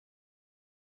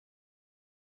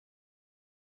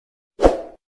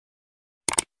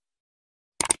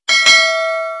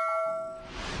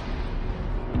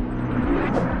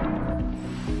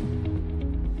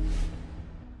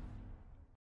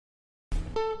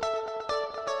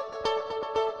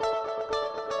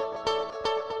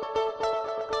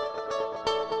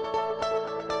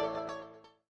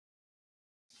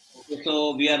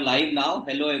So we are live now.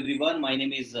 Hello, everyone. My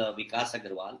name is Vikas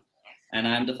Agarwal, and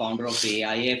I am the founder of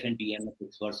AIF and PMS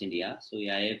Experts India. So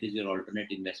AIF is your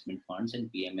alternate investment funds, and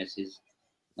PMS is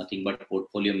nothing but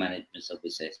portfolio management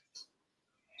services.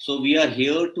 So we are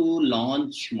here to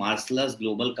launch Marcellus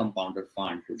Global Compounder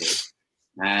Fund today,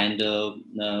 and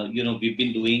we've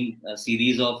been doing a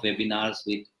series of webinars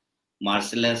with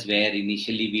Marcellus, where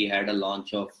initially we had a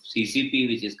launch of CCP,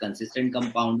 which is consistent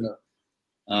compounder,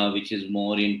 which is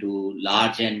more into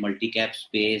large and multi-cap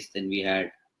space. Then we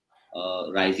had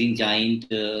Rising Giant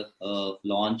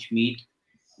launch meet,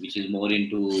 which is more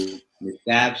into mid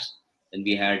caps. Then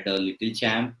we had Little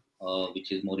Champ,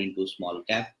 which is more into small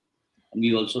cap. And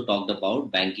we also talked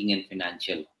about banking and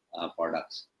financial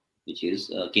products, which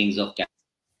is Kings of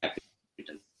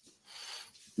Capital.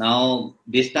 Now,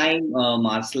 this time,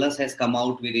 Marcellus has come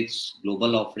out with its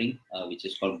global offering, which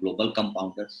is called Global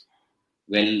Compounders.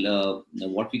 Well,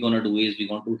 what we're going to do is we're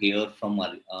going to hear from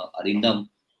Arindam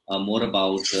more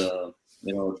about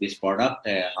this product.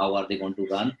 How are they going to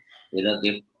run? Whether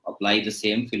they apply the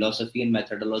same philosophy and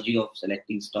methodology of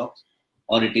selecting stocks,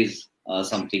 or it is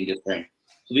something different.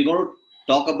 So we're going to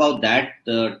talk about that.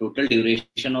 The total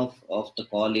duration of the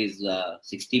call is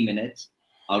 60 minutes,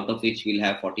 out of which we'll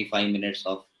have 45 minutes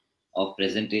of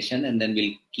presentation, and then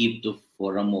we'll keep the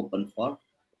forum open for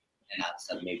an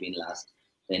answer, maybe in last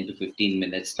 10 to 15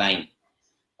 minutes time.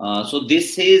 So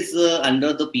this is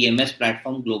under the PMS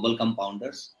platform, Global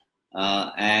Compounders,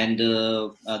 and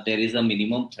there is a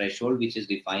minimum threshold which is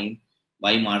defined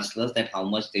by Marcellus that how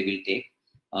much they will take.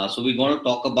 So we're going to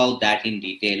talk about that in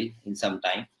detail in some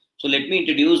time. So let me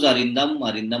introduce Arindam.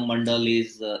 Arindam Mandal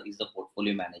is the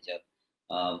portfolio manager.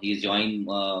 He's joined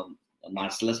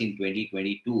Marcellus in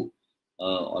 2022,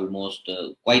 almost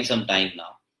quite some time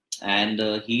now.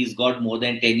 And he's got more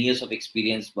than 10 years of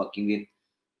experience working with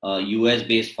a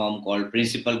US-based firm called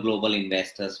Principal Global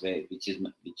Investors, which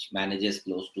manages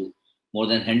close to more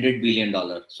than $100 billion.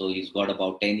 So he's got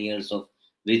about 10 years of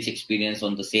rich experience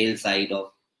on the sales side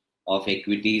of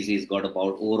equities. He's got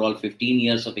about overall 15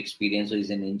 years of experience. So he's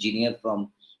an engineer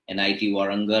from NIT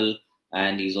Warangal,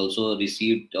 and he's also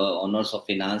received honors of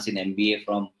finance in MBA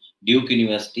from Duke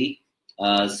University.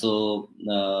 So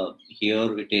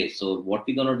here it is. So what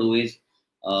we're going to do is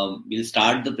we'll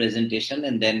start the presentation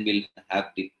and then we'll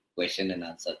have the question and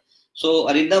answer. So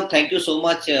Arindam, thank you so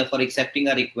much for accepting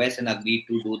our request and agreed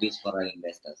to do this for our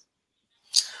investors.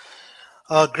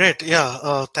 Great.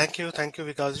 Yeah. Thank you,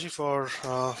 Vikasji,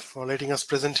 for letting us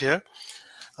present here.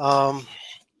 So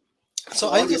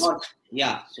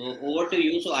over to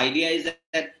you. So idea is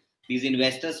that these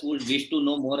investors would wish to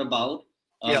know more about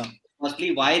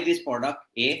firstly, why this product?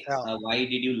 Why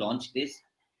did you launch this?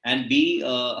 And B,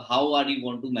 how are you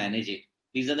going to manage it?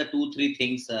 These are the 2-3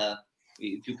 things.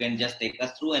 If you can just take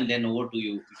us through, and then over to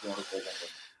you if you want to present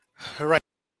it. Right.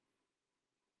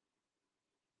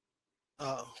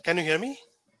 Can you hear me?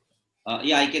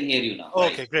 Yeah, I can hear you now.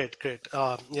 Okay, right. Great.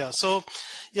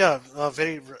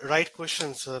 Very right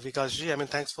questions, Vikasji. I mean,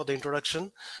 thanks for the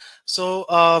introduction. So,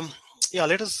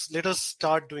 let us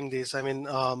start doing this. I mean,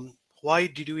 why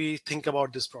did we think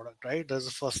about this product, right? That's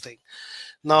the first thing.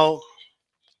 Now,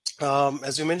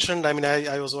 as you mentioned, I mean,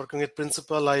 I was working with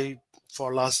Principal.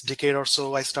 For last decade or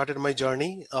so, I started my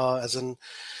journey as an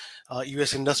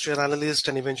US industrial analyst,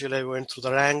 and eventually I went through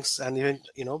the ranks. And even,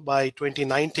 by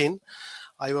 2019,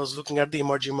 I was looking at the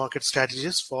emerging market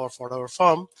strategies for our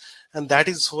firm. And that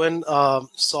is when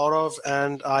Saurav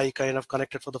and I kind of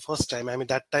connected for the first time. I mean,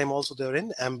 that time also they were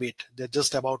in Ambit. They're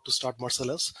just about to start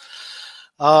Marcellus.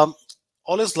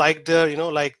 Always liked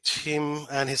liked him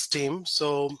and his team.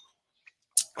 So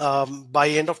by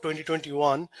end of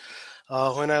 2021,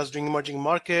 when I was doing emerging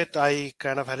market, I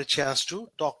kind of had a chance to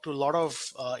talk to a lot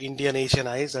of Indian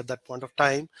HNIs at that point of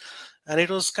time. And it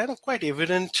was kind of quite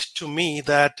evident to me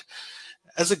that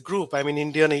as a group, I mean,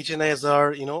 Indian HNIs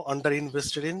are,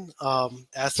 underinvested in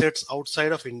assets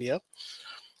outside of India.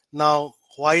 Now,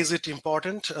 why is it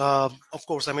important? Of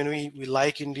course, I mean, we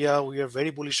like India. We are very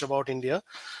bullish about India.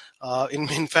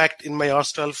 In fact, in my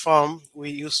erstwhile firm, we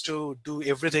used to do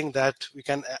everything that we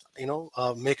can,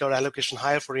 make our allocation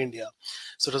higher for India.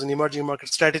 So it was an emerging market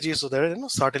strategy. So there are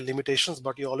certain limitations,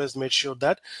 but you always made sure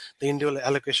that the India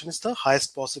allocation is the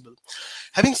highest possible.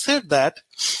 Having said that,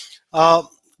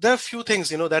 there are a few things,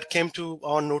 that came to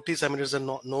our notice. I mean, it's a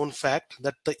known fact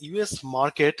that the US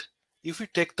market, if we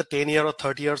take the 10 year or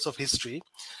 30 years of history,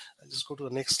 I'll just go to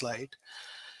the next slide.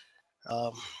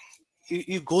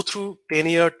 You go through 10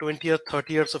 year, 20 year,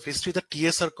 30 years of history, the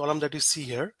TSR column that you see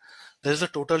here, There is a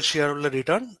total shareholder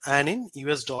return and in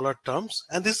US dollar terms.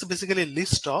 And this is basically a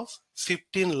list of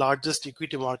 15 largest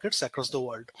equity markets across the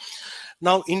world.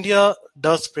 Now, India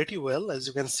does pretty well, as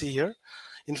you can see here.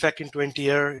 In fact, in 20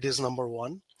 year, it is number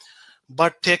one.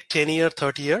 But take 10 year,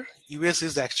 30 year, US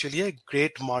is actually a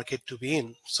great market to be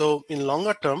in. So in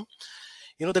longer term,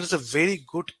 there is a very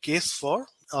good case for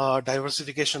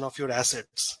diversification of your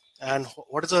assets. And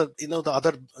what is the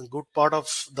other good part of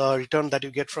the return that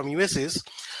you get from US is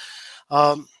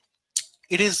um,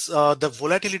 it is the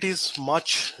volatility is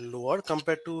much lower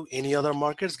compared to any other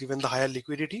markets given the higher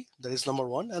liquidity. That is number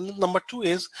one. And number two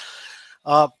is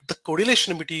the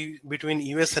correlation between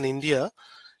US and India.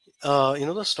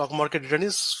 The stock market return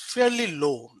is fairly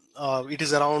low. It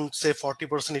is around say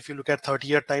 40%. If you look at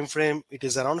 30-year time frame, it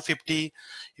is around 50.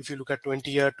 If you look at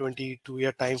 20-year,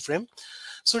 22-year time frame,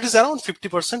 so it is around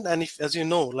 50%. And if, as you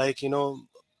know,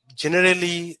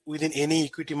 generally within any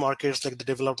equity markets like the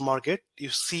developed market, you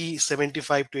see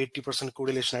 75 to 80%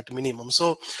 correlation at minimum.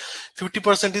 So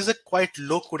 50% is a quite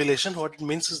low correlation. What it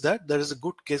means is that there is a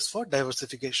good case for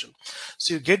diversification.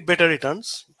 So you get better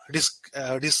returns,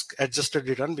 risk adjusted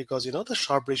return, because the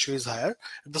Sharpe ratio is higher.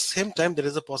 At the same time, there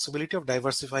is a possibility of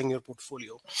diversifying your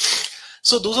portfolio.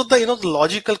 So those are the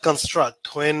logical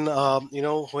construct when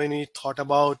when we thought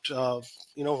about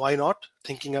why not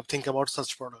think about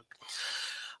such product.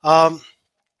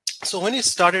 So when you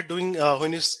started doing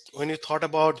when you thought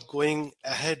about going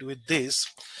ahead with this,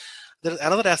 there's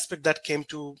another aspect that came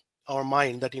to our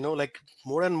mind, that like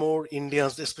more and more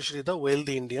Indians, especially the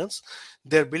wealthy Indians,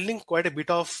 they're building quite a bit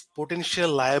of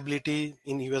potential liability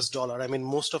in US dollar. I mean,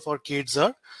 most of our kids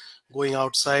are going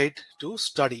outside to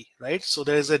study, right? So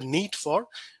there is a need for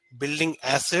building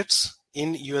assets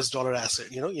in US dollar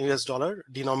US dollar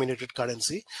denominated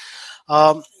currency.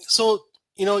 So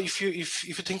if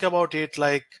you think about it,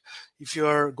 like if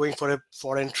you're going for a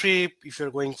foreign trip, if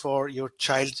you're going for your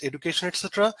child's education,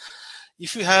 etc.,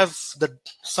 if you have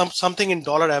something in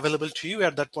dollar available to you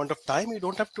at that point of time, you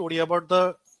don't have to worry about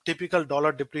the typical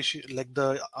dollar depreciation, like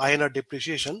the INR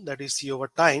depreciation that we see over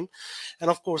time. And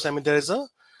of course, I mean, there is a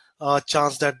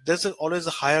chance that there's always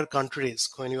a higher country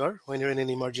risk when you're in an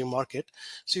emerging market,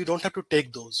 so you don't have to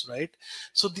take those, right?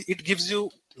 So it gives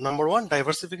you, number one,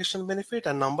 diversification benefit,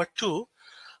 and number two,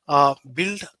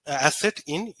 build asset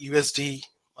in USD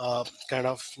kind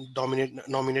of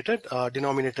denominated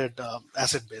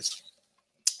asset base.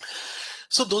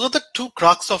 So those are the two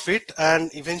crux of it.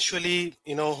 And eventually,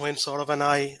 when Saurav and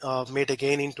I met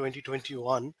again in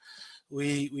 2021,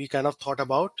 we kind of thought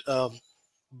about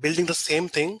building the same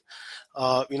thing,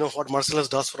 what Marcellus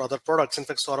does for other products. In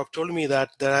fact, Saurav told me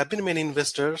that there have been many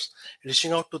investors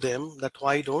reaching out to them that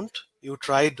why don't you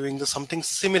try doing something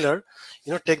similar,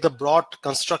 take the broad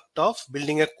construct of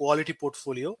building a quality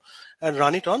portfolio and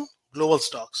run it on global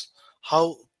stocks.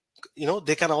 How,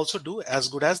 they can also do as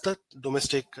good as the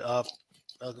domestic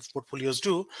portfolios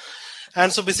do.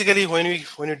 And so basically when we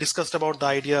discussed about the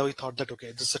idea, we thought that,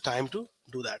 okay, this is a time to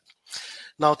do that.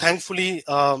 Now, thankfully,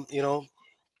 Jaibir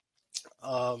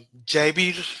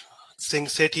Singh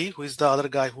Sethi, who is the other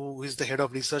guy who is the head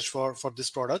of research for this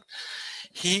product,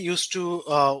 he used to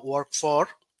work for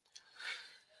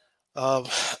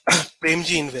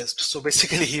Premji Invest. So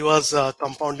basically, he was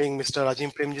compounding Mr.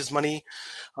 Ajim Premji's money.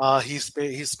 He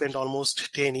spent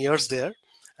almost 10 years there.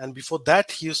 And before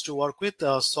that, he used to work with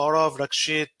Saurav,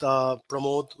 Rakshit,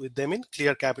 Pramod, with them in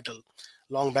Clear Capital,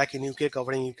 long back in UK,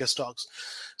 covering UK stocks.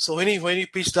 So when he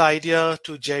pitched the idea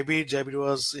to Jaibir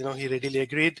was, he readily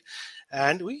agreed,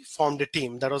 and we formed a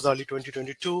team. That was early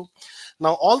 2022.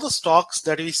 Now, all the stocks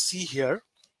that we see here,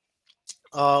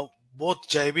 both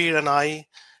Jaibir and I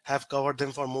have covered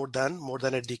them for more than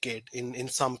a decade in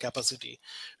some capacity.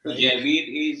 Right? So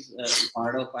Jaibir is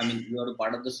part of, I mean, you are a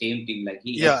part of the same team, like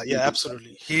he. Yeah,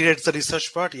 absolutely. He reads the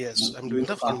research part. Yes, I'm doing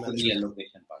the fund management. The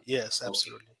allocation part. Yes,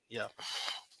 absolutely. Okay. Yeah.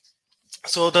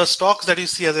 So the stocks that you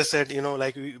see, as I said,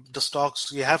 the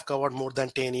stocks we have covered more than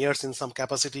 10 years in some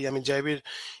capacity. I mean, Jaibir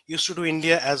used to do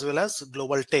India as well as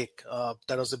global tech.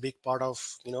 That was a big part of,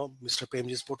 Mr.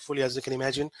 Premji's portfolio, as you can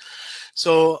imagine.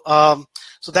 So,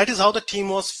 so that is how the team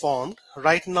was formed.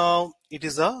 Right now, it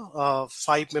is a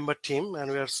 5-member team,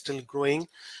 and we are still growing.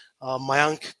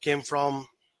 Mayank came from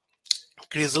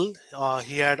Crizzle.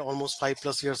 He had almost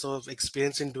 5+ years of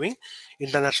experience in doing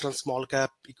international small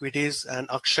cap equities, and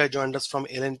Akshay joined us from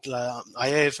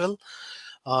IIFL.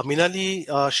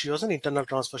 Minali, she was an internal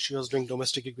transfer. She was doing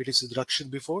domestic equities with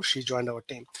Rakshit before she joined our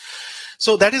team.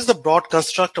 So that is the broad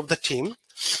construct of the team.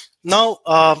 Now,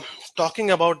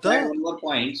 talking about one more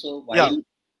point. So while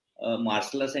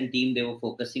Marcellus and team, they were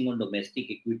focusing on domestic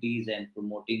equities and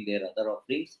promoting their other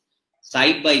offerings,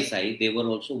 side by side, they were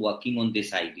also working on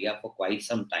this idea for quite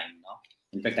some time now.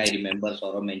 In fact, I remember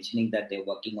Saurabh mentioning that they're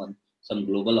working on some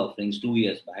global offerings 2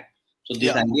 years back. So this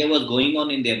Yeah. idea was going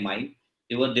on in their mind.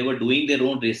 They were doing their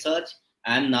own research,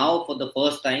 and now for the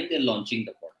first time they're launching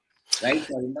the product. Right,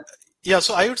 Karinda? Yeah,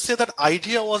 so I would say that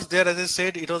idea was there. As I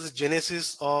said, it was the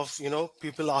genesis of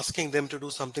people asking them to do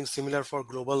something similar for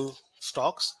global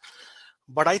stocks.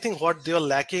 But I think what they were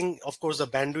lacking, of course, the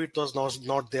bandwidth was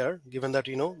not there, given that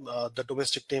the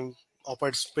domestic team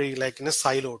operates pretty like in a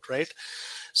siloed, right?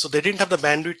 So they didn't have the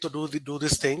bandwidth to do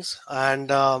these things, and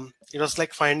it was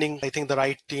like finding, I think, the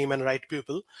right team and right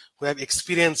people who have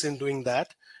experience in doing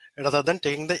that, rather than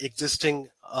taking the existing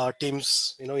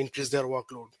teams, increase their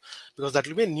workload, because that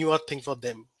will be a newer thing for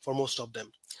them, for most of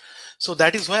them. So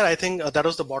that is where I think that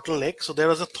was the bottleneck. So there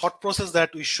was a thought process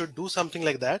that we should do something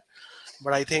like that,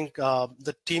 but I think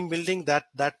the team building,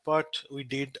 that part we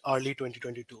did early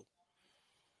 2022.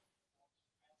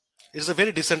 It's a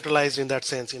very decentralized in that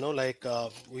sense, like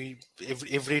we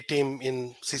every team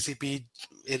in CCP,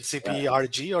 LCP, Yeah,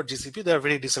 RG, or GCP, they're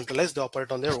very decentralized. They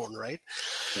operate on their own, right?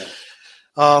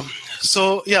 yeah,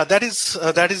 So yeah, that is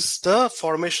the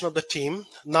formation of the team.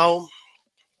 Now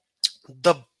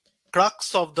the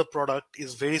crux of the product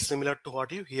is very similar to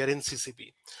what you hear in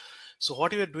CCP. So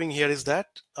what you are doing here is that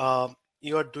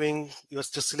you are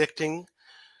just selecting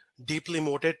deeply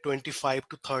moated 25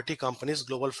 to 30 companies,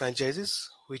 global franchises,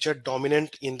 which are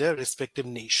dominant in their respective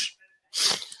niche.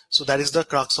 So that is the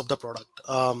crux of the product.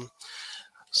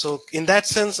 So in that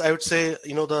sense, I would say,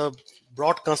 the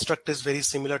broad construct is very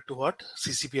similar to what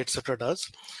CCP, etc.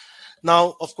 does.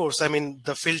 Now, of course, I mean,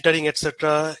 the filtering,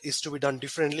 etc. is to be done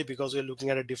differently because we're looking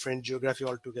at a different geography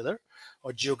altogether,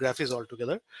 or geographies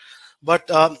altogether. But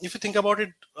if you think about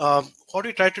it, what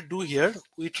we try to do here,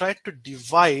 we try to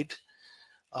divide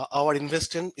our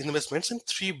investments in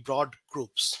three broad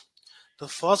groups. The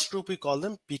first group, we call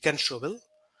them pick and shovel,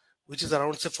 which is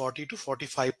around say 40 to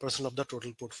 45% of the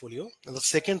total portfolio. And the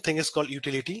second thing is called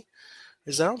utility,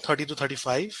 is around 30 to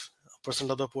 35%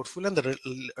 of the portfolio, and the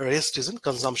rest is in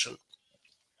consumption.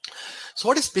 So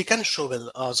what is pick and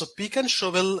shovel? So pick and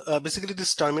shovel, basically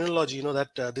this terminology,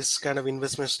 that this kind of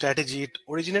investment strategy, it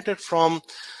originated from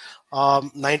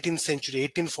 19th century,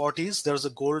 1840s. There was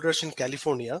a gold rush in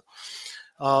California.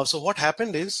 So what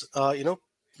happened is,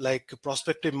 like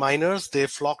prospective miners, they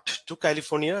flocked to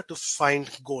California to find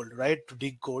gold, right? To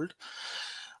dig gold.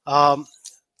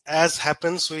 As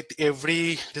happens with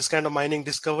every this kind of mining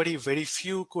discovery, very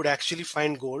few could actually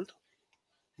find gold.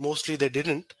 Mostly they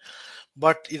didn't.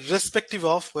 But irrespective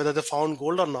of whether they found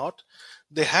gold or not,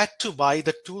 they had to buy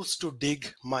the tools to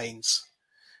dig mines.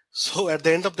 So at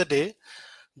the end of the day,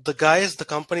 the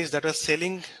companies that are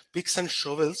selling picks and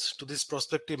shovels to these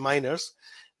prospective miners,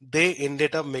 they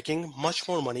ended up making much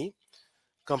more money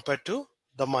compared to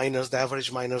the miners, the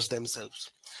average miners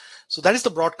themselves. So that is the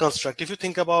broad construct. If you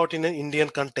think about in an Indian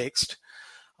context,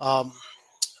 um,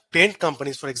 paint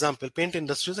companies, for example, paint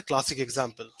industry is a classic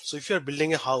example. So if you are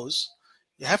building a house,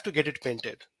 you have to get it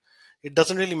painted. It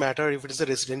doesn't really matter if it is a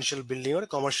residential building or a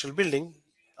commercial building.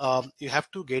 You have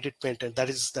to get it painted. That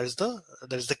is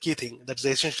the key thing. That's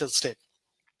the essential step.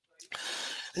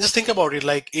 And just think about it,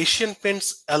 like Asian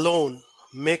Paints alone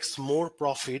makes more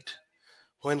profit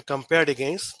when compared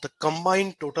against the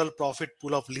combined total profit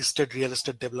pool of listed real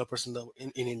estate developers in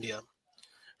India,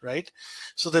 right?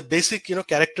 So the basic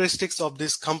characteristics of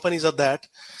these companies are that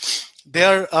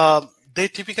they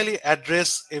typically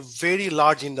address a very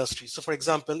large industry. So for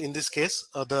example, in this case,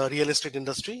 the real estate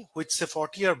industry, which say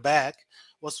 40 years back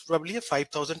was probably a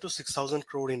 5,000 to 6,000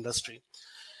 crore industry,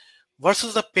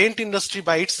 versus the paint industry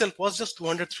by itself was just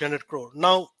 200, 300 crore.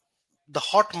 Now, the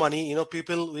hot money,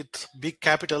 people with big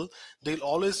capital, they'll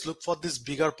always look for this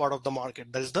bigger part of the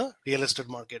market. That is the real estate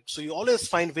market. So you always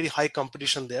find very high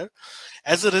competition there.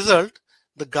 As a result,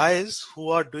 the guys who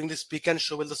are doing this pick and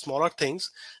shovel, the smaller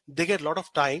things, they get a lot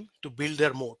of time to build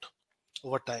their moat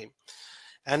over time.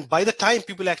 And by the time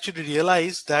people actually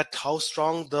realize that how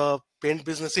strong the paint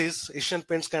business is, Asian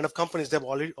Paints kind of companies, they've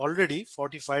already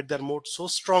fortified their moat so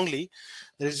strongly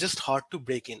that it's just hard to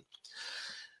break in.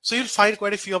 So you'll find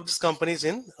quite a few of these companies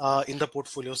in the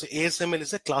portfolio. So ASML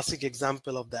is a classic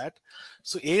example of that.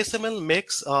 So ASML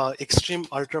makes extreme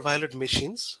ultraviolet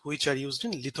machines which are used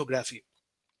in lithography.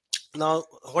 Now,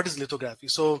 what is lithography?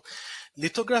 So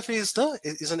lithography is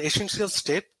an essential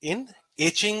step in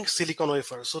etching silicon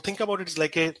wafer. So think about it as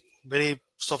like a very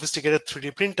sophisticated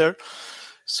 3D printer.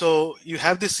 So you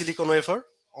have this silicon wafer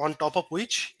on top of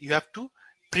which you have to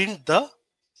print the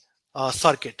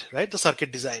circuit, right? The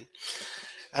circuit design.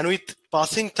 And with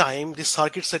passing time, these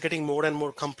circuits are getting more and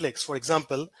more complex. For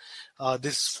example,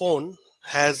 this phone,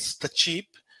 has the chip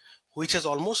which has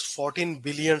almost 14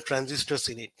 billion transistors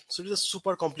in it. So it's a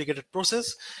super complicated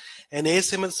process, and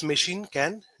ASML's machine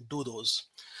can do those.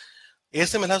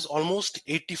 ASML has almost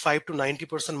 85 to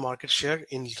 90% market share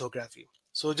in lithography.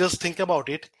 So just think about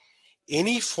it.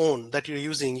 Any phone that you're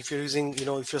using, if you're using,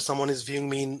 if you're someone is viewing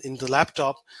me in the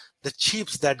laptop, the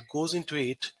chips that goes into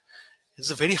it,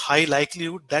 it's a very high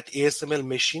likelihood that ASML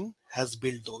machine has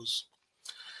built those.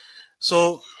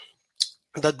 So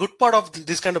the good part of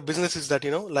this kind of business is that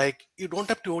like you don't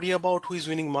have to worry about who is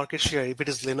winning market share, if it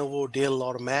is Lenovo, Dell,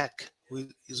 or Mac who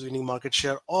is winning market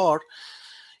share, or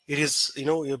it is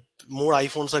more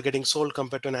iPhones are getting sold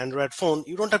compared to an Android phone.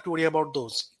 You don't have to worry about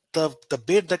those. The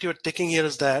bait that you're taking here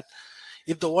is that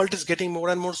if the world is getting more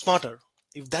and more smarter,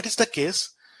 if that is the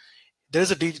case, there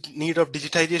is a need of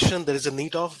digitization, there is a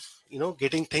need of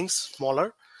getting things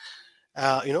smaller,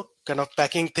 kind of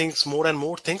packing things, more and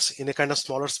more things in a kind of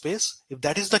smaller space. If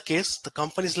that is the case, the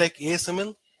companies like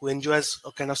ASML, who enjoys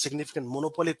a kind of significant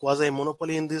monopoly,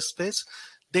 quasi-monopoly in this space,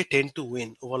 they tend to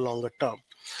win over longer term.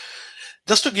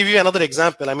 Just to give you another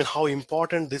example, I mean, how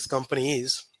important this company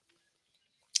is.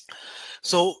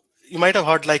 So you might have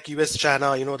heard like US,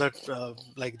 China, that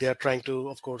like they are trying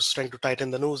to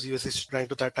tighten the noose. US is trying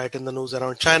to tighten the noose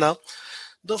around China.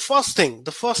 The first thing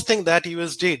that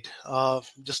US did,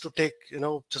 just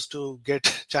to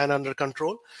get China under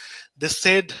control, they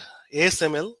said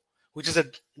ASML, which is a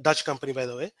Dutch company, by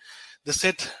the way, they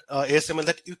said ASML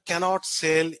that you cannot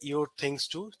sell your things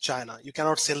to China. You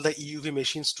cannot sell the EUV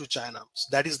machines to China. So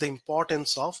that is the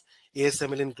importance of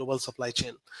ASML in global supply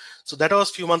chain. So that was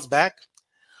a few months back.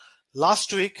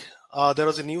 Last week, there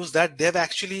was a news that they've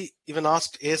actually even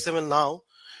asked ASML now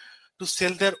to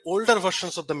sell their older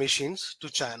versions of the machines to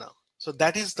China. So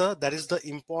that is the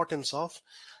importance of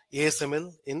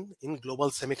ASML in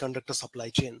global semiconductor supply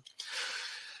chain.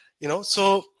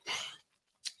 So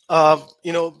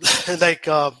like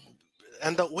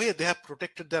and the way they have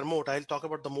protected their moat, I'll talk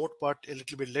about the moat part a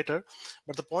little bit later.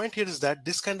 But the point here is that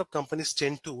this kind of companies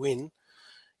tend to win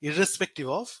irrespective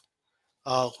of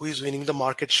who is winning the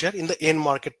market share in the end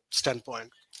market standpoint.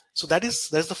 So that's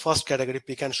the first category,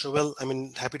 pick and shovel. I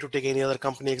mean, happy to take any other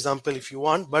company example if you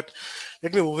want, but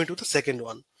let me move into the second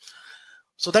one.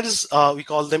 So that is, we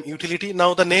call them utility.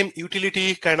 Now the name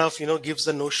utility kind of, gives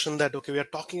the notion that, okay, we are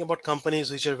talking about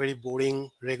companies which are very boring,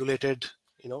 regulated,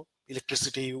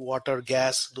 electricity, water,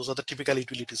 gas, those are the typical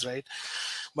utilities, right?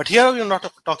 But here we are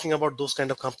not talking about those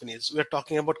kind of companies. We are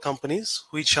talking about companies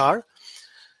which are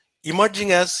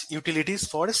emerging as utilities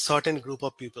for a certain group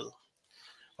of people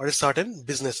or certain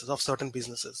businesses.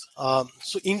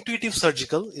 So Intuitive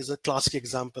Surgical is a classic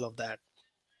example of that.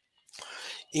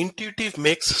 Intuitive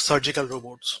makes surgical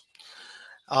robots.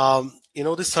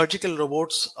 The surgical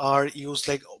robots are used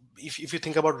like, if you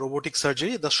think about robotic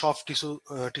surgery, the soft tissue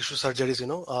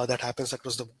surgeries, that happens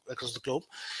across the globe.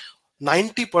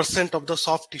 90% of the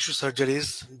soft tissue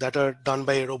surgeries that are done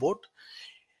by a robot,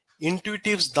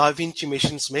 Intuitive's Da Vinci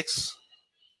machines makes,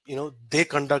 they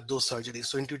conduct those surgeries.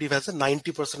 So Intuitive has a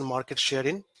 90% market share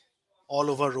in all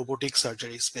over robotic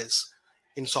surgery space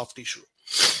in soft tissue.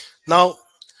 Now,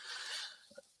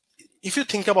 if you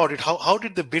think about it, how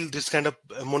did they build this kind of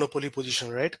monopoly position,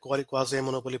 right? Quasi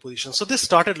monopoly position. So this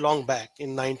started long back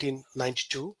in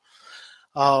 1992.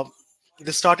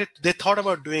 They thought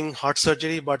about doing heart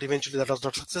surgery, but eventually that was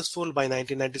not successful. By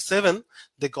 1997,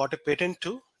 they got a patent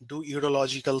to do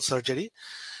urological surgery.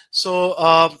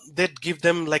 So they'd give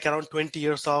them like around 20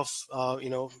 years of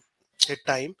head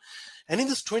time. And in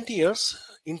this 20 years,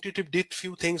 Intuitive did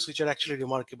few things which are actually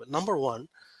remarkable. Number one,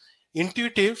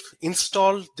 Intuitive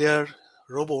installed their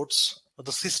robots or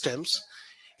the systems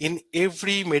in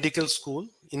every medical school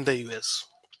in the US.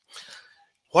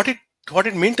 What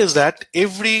it meant is that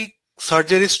every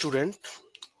surgery student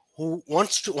who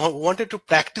wanted to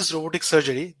practice robotic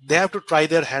surgery, they have to try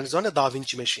their hands on a Da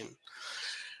Vinci machine.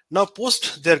 Now,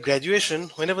 post their graduation,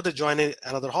 whenever they join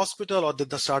another hospital or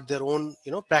they start their own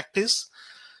practice,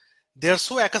 they are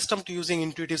so accustomed to using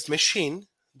Intuitive's machine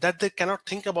that they cannot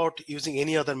think about using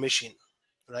any other machine,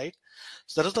 right?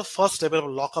 So that is the first level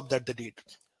of lockup that they did.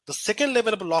 The second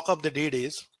level of lockup they did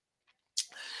is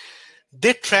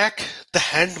they track the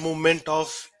hand movement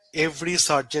of every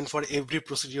surgeon for every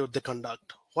procedure they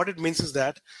conduct. What it means is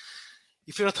that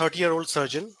if you're a 30-year-old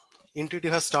surgeon,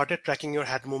 Intuitive has started tracking your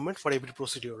hand movement for every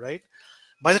procedure, right?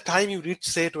 By the time you reach,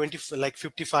 say,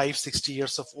 55, 60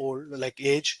 years of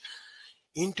age,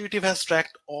 Intuitive has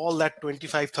tracked all that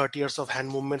 25, 30 years of hand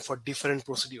movement for different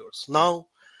procedures. Now,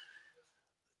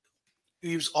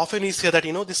 you often hear that,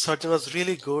 this surgeon was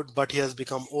really good, but he has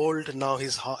become old. Now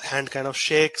his hand kind of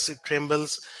shakes, it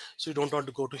trembles, so you don't want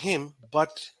to go to him.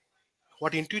 But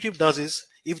what Intuitive does is,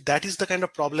 if that is the kind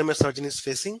of problem a surgeon is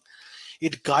facing,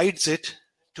 it guides it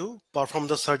to perform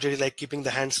the surgery, like keeping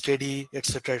the hand steady,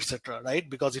 etc., right?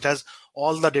 Because it has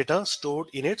all the data stored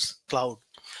in its cloud.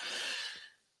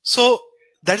 So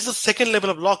that is the second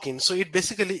level of lock-in. So it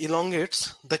basically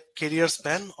elongates the career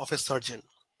span of a surgeon.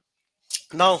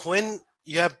 Now, when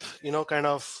you have, kind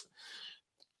of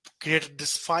created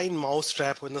this fine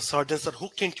mousetrap, when the surgeons are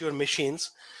hooked into your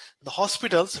machines, the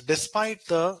hospitals, despite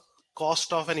the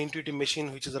cost of an Intuitive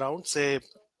machine, which is around, say,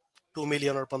 2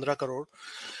 million or 15 crore,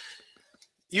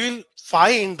 you will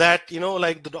find that,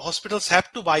 like the hospitals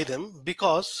have to buy them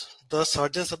because the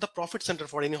surgeons are the profit center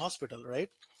for any hospital, right?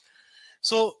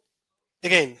 So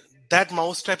again, that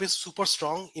mousetrap is super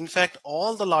strong. In fact,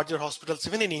 all the larger hospitals,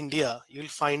 even in India, you'll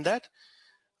find that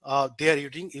they are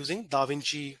using Da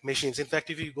Vinci machines. In fact,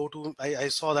 if you go to, I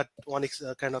saw that one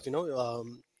kind of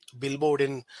billboard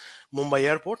in Mumbai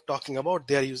airport talking about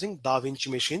they are using Da Vinci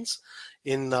machines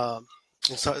in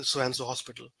so and so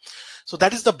hospital. So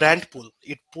that is the brand pull.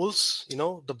 It pulls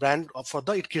the brand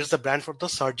it creates the brand for the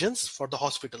surgeons, for the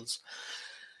hospitals.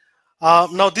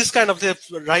 Now this kind of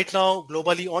right now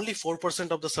globally only 4%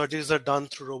 of the surgeries are done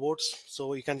through robots.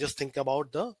 So you can just think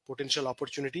about the potential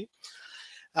opportunity.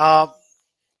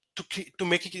 To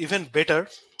make it even better,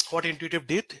 what Intuitive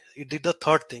did, it did the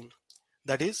third thing.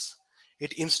 That is,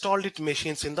 it installed its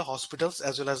machines in the hospitals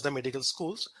as well as the medical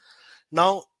schools.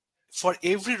 Now, for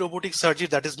every robotic surgery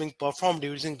that is being performed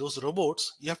using those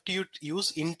robots, you have to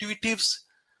use Intuitive's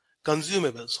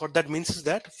consumables. What that means is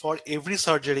that for every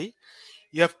surgery,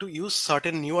 you have to use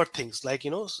certain newer things, like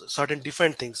certain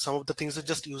different things. Some of the things are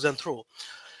just use and throw.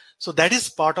 So that is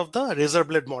part of the razor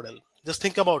blade model. Just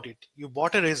think about it. You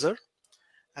bought a razor,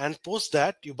 and post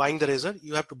that you buying the razor,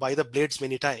 you have to buy the blades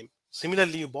many times.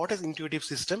 Similarly, you bought an Intuitive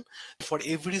system. For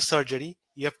every surgery,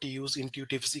 you have to use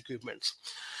Intuitive's equipments.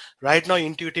 Right now,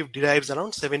 Intuitive derives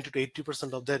around 70 to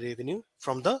 80% of their revenue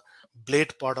from the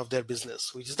blade part of their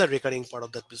business, which is the recurring part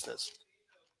of that business.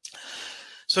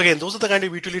 So again, those are the kind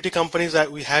of utility companies that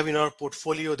we have in our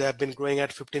portfolio. They have been growing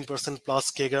at 15%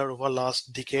 plus CAGR over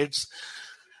last decades.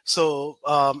 So,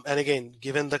 and again,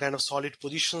 given the kind of solid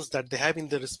positions that they have in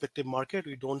their respective market,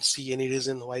 we don't see any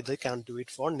reason why they can't do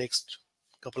it for next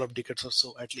couple of decades or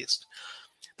so, at least.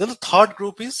 Then the third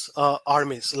group is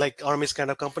armies, like armies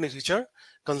kind of companies, which are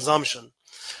consumption.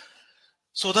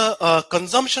 So the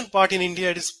consumption part in India,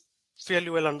 it is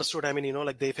fairly well understood. I mean,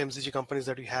 like the FMCG companies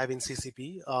that we have in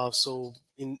CCP. So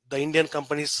in the Indian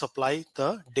companies supply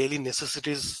the daily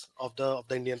necessities of the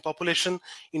Indian population.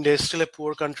 India is still a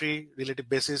poor country, relative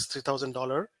basis,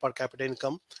 $3,000 per capita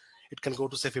income. It can go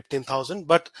to say 15,000.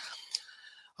 But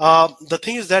the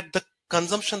thing is that the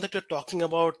consumption that we're talking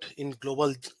about in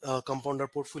global compounder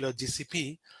portfolio,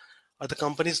 GCP, are the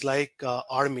companies like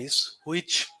armies,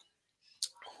 which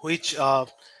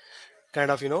kind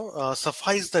of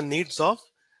suffice the needs of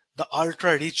the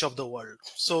ultra rich of the world.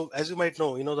 So as you might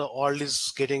know, the world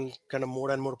is getting kind of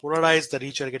more and more polarized. The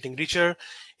rich are getting richer.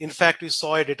 In fact, we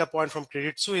saw a data point from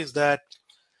Credit Suisse that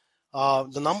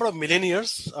the number of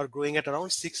millionaires are growing at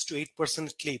around 6 to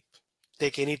 8% clip.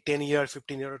 Take any 10-year,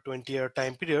 15-year, or 20-year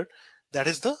time period. That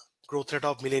is the growth rate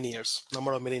of millionaires,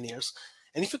 number of millionaires.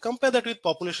 And if you compare that with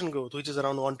population growth, which is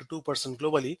around 1 to 2%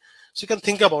 globally, so you can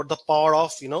think about the power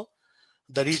of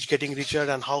the rich getting richer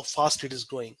and how fast it is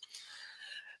growing.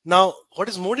 Now, what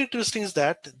is more interesting is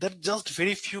that there are just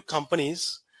very few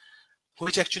companies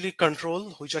which actually can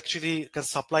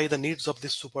supply the needs of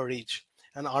this super rich.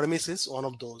 And Armis is one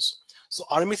of those. So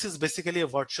Armis is basically a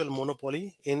virtual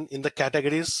monopoly in the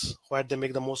categories where they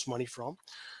make the most money from.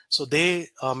 So they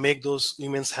make those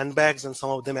women's handbags, and some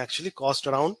of them actually cost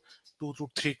around 2 to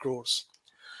 3 crores.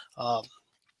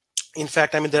 In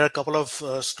fact, I mean, there are a couple of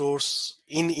stores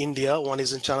in India. One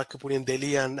is in Chanakapur in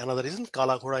Delhi, and another is in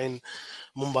Kalaghora in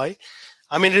Mumbai.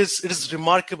 I mean, it is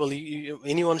remarkable.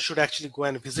 Anyone should actually go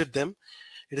and visit them.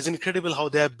 It is incredible how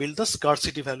they have built the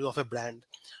scarcity value of a brand.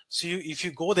 So if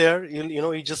you go there,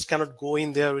 you just cannot go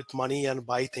in there with money and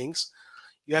buy things.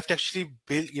 You have to actually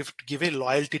you have to give a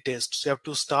loyalty test. So you have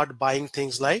to start buying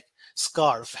things like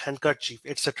scarf, handkerchief,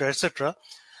 etc.,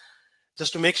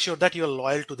 just to make sure that you're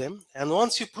loyal to them. And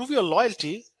once you prove your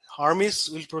loyalty, Hermes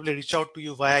will probably reach out to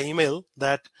you via email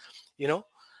that,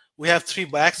 we have 3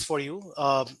 bags for you.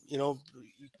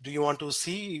 Do you want to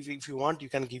see? If you want, you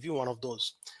can give you one of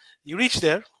those. You reach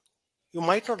there, you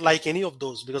might not like any of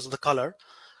those because of the color.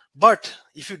 But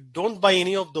if you don't buy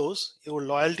any of those, your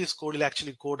loyalty score will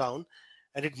actually go down.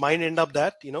 And it might end up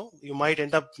that, you might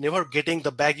end up never getting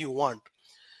the bag you want.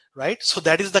 Right? So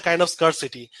that is the kind of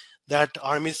scarcity that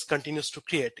Armis continues to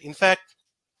create. In fact,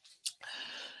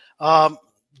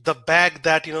 the bag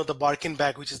that, the Birkin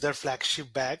bag, which is their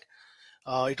flagship bag,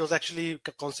 it was actually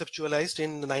conceptualized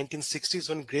in the 1960s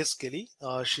when Grace Kelly,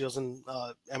 she was an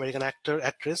American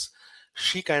actress.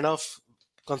 She kind of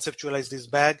conceptualized this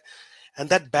bag, and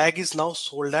that bag is now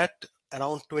sold at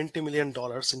around $20 million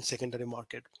in secondary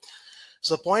market.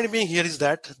 So the point being here is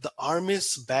that the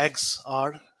Army's bags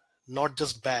are not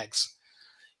just bags.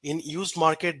 In used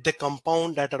market, they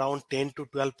compound at around 10 to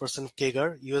 12%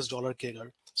 CAGR, US dollar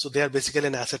CAGR. So they are basically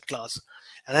an asset class.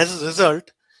 And as a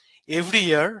result, every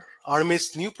year,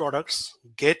 Army's new products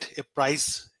get a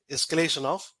price escalation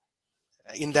of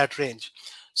in that range.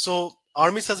 So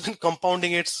Army's has been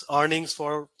compounding its earnings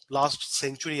for last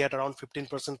century at around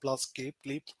 15% plus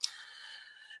clip.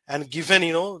 And given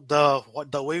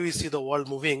the way we see the world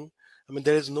moving, I mean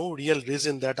there is no real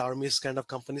reason that Army's kind of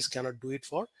companies cannot do it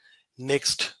for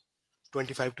next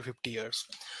 25 to 50 years.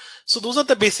 So those are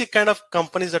the basic kind of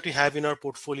companies that we have in our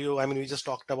portfolio. I mean, we just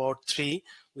talked about 3.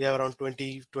 We have around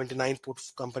 20, 29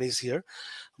 companies here.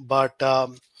 But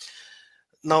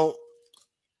now,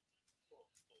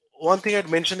 one thing I'd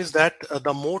mention is that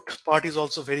the moat part is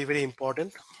also very, very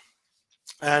important.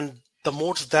 And the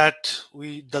moats that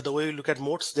the way we look at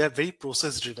moats, they are very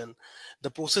process driven.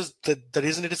 The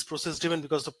reason it is process driven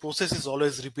because the process is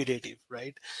always repetitive,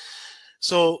 right?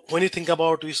 So when you think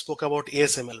about, we spoke about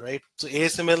ASML, right? So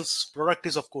ASML's product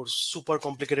is of course super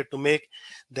complicated to make.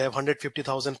 They have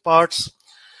 150,000 parts.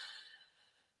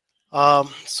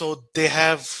 So they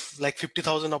have like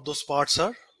 50,000 of those parts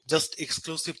are just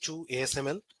exclusive to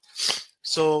ASML.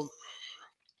 So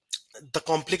the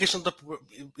complication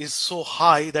is so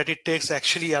high that it takes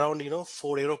actually around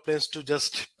 4 aeroplanes to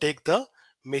just take the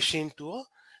machine to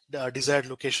a desired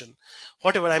location.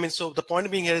 Whatever, I mean, so the point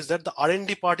being here is that the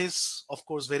R&D part is of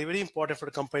course very, very important for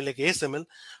a company like ASML.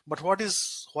 But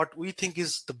what we think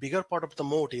is the bigger part of the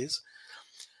moat is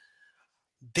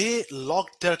they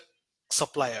lock their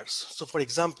suppliers. So for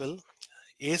example,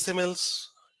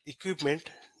 ASML's equipment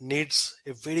needs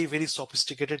a very, very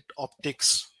sophisticated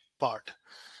optics part.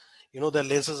 The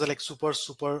lenses are like super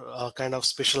kind of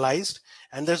specialized,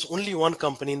 and there's only one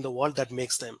company in the world that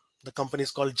makes them. The company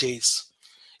is called Jace.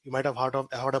 You might have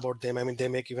heard about them. I mean, they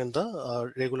make even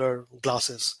the regular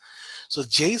glasses. So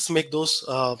Jace make those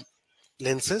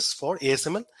lenses for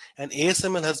ASML, and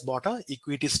ASML has bought a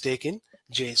equity stake in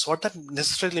Jace. What that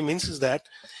necessarily means is that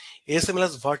ASML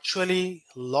has virtually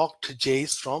locked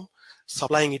Jace from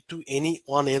supplying it to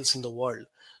anyone else in the world.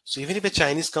 So even if a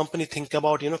Chinese company think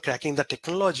about cracking the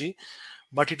technology,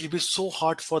 but it will be so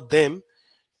hard for them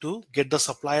to get the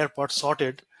supplier part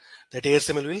sorted that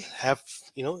ASML will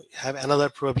have another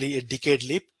probably a decade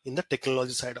leap in the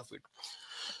technology side of it.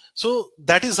 So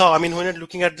that is how, I mean, when you're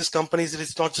looking at these companies,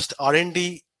 it's not just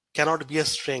R&D cannot be a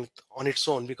strength on its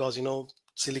own because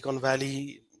Silicon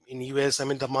Valley in US, I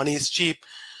mean the money is cheap.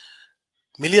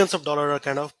 Millions of dollars are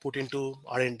kind of put into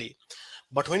R&D.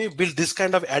 But when you build this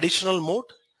kind of additional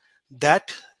moat,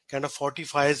 that kind of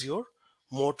fortifies your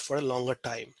moat for a longer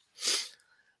time.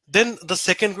 Then the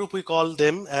second group, we call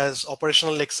them as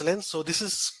operational excellence. So this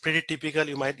is pretty typical.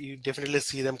 You definitely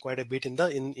see them quite a bit in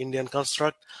Indian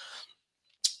construct.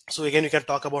 So again, you can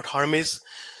talk about armies.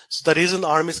 So the reason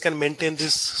armies can maintain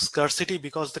this scarcity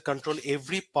because they control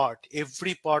every part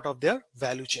of their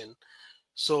value chain.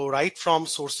 So right from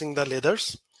sourcing the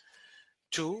leathers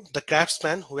to the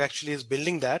craftsman who actually is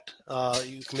building that,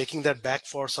 making that bag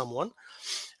for someone,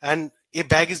 and a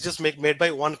bag is just made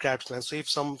by one craftsman. So if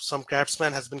some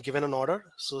craftsman has been given an order,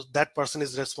 so that person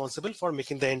is responsible for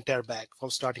making the entire bag from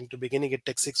starting to beginning. It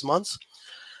takes 6 months,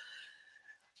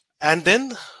 and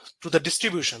then to the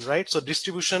distribution, right? So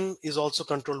distribution is also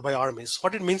controlled by armies.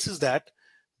 What it means is that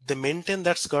they maintain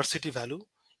that scarcity value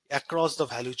across the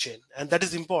value chain, and that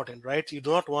is important, right? You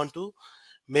do not want to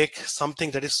make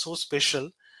something that is so special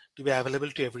to be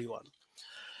available to everyone.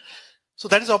 So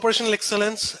that is operational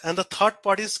excellence. And the third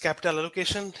part is capital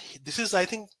allocation. This is, I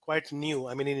think, quite new.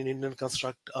 I mean, in Indian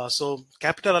construct. So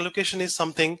capital allocation is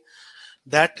something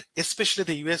that especially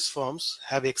the US firms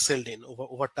have excelled in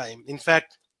over time. In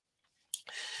fact,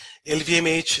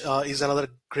 LVMH is another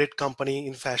great company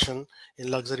in fashion,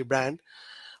 in luxury brand.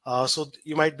 So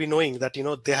you might be knowing that,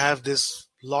 they have this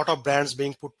lot of brands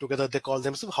being put together. They call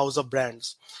themselves house of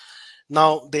brands.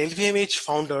 Now, the LVMH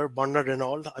founder, Bernard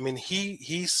Renault, I mean,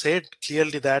 he said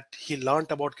clearly that he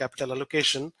learned about capital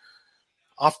allocation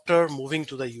after moving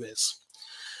to the US.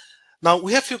 Now,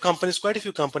 we have quite a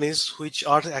few companies, which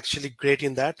are actually great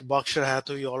in that. Berkshire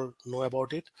Hathaway, you all know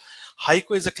about it.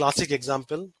 Heiko is a classic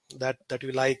example that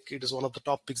we like. It is one of the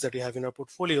top picks that we have in our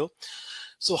portfolio.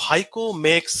 So Heiko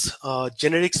makes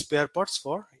generic spare parts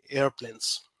for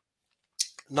airplanes.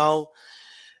 Now,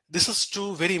 this is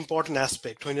two very important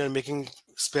aspects when you're making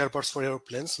spare parts for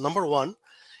aeroplanes. Number one,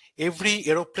 every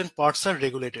aeroplane parts are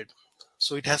regulated.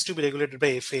 So it has to be regulated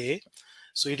by FAA.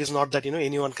 So it is not that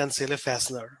anyone can sell a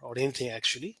fastener or anything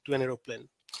actually to an aeroplane.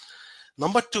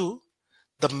 Number two,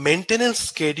 the maintenance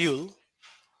schedule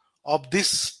of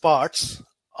these parts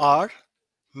are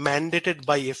mandated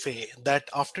by FAA, that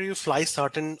after you fly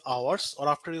certain hours or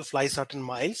after you fly certain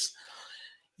miles,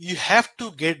 you have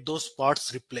to get those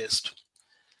parts replaced.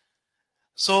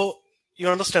 So you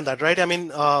understand that, right? I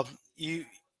mean,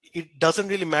 it doesn't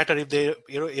really matter if the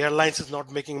airlines is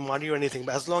not making money or anything,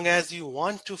 but as long as you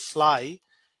want to fly,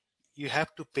 you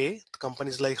have to pay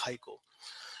companies like HEICO.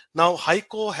 Now,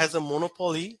 HEICO has a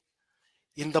monopoly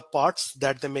in the parts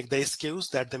that they make, the SKUs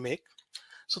that they make.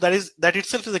 So that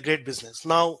itself is a great business.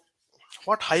 Now,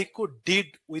 what HEICO did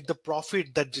with the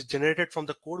profit that generated from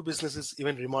the core business is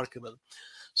even remarkable.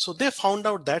 So they found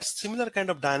out that similar kind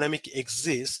of dynamic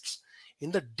exists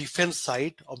in the defense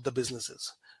side of the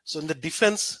businesses. So in the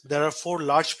defense, there are 4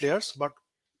 large players, but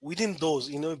within those,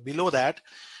 below that,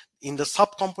 in the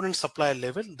subcomponent supplier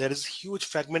level, there is huge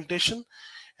fragmentation,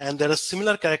 and there are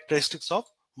similar characteristics of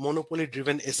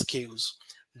monopoly-driven SKUs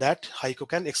that HEICO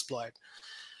can exploit.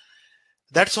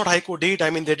 That's what HEICO did. I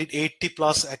mean, they did 80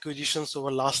 plus acquisitions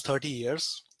over last 30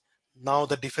 years. Now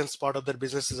the defense part of their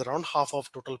business is around half of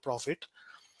total profit.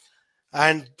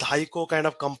 And HEICO kind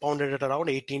of compounded at around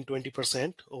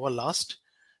 18-20% over last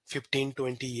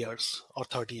 15-20 years or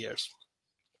 30 years.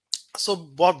 So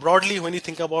broadly, when you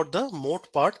think about the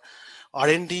moat part,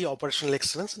 R&D, operational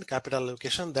excellence, and capital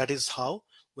allocation, that is how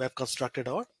we have constructed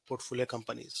our portfolio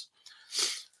companies.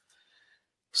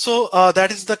 So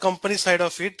that is the company side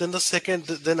of it. Then the second,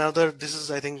 this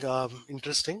is, I think,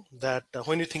 interesting that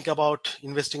when you think about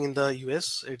investing in the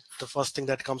US, the first thing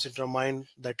that comes into your mind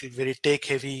that is very tech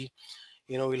heavy,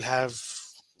 we'll have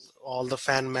all the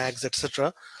fan mags,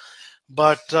 etc.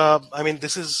 But I mean,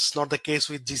 this is not the case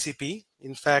with GCP.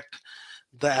 In fact,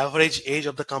 the average age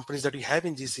of the companies that we have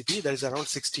in GCP, that is around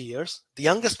 60 years. The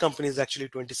youngest company is actually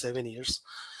 27 years.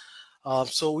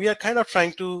 So we are kind of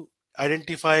trying to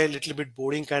identify a little bit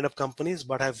boring kind of companies,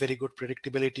 but have very good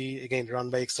predictability, again, run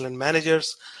by excellent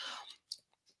managers.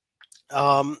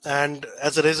 And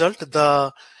as a result,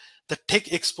 the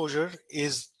tech exposure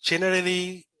is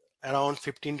generally around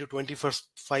 15 to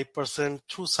 25%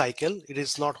 through cycle. It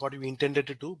is not what we intended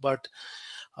to do, but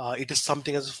it is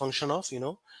something as a function of,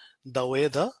 the way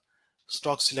the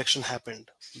stock selection happened,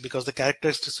 because the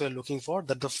characteristics we're looking for,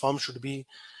 that the firm should be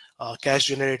cash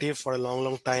generative for a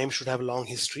long time, should have a long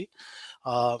history.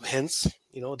 Hence,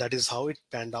 that is how it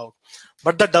panned out.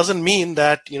 But that doesn't mean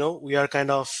that, we are kind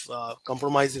of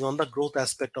compromising on the growth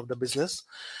aspect of the business.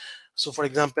 So for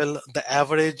example, the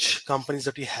average companies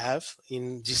that we have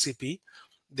in GCP,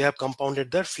 they have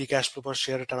compounded their free cash flow per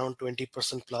share at around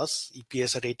 20% plus,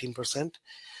 EPS at 18%.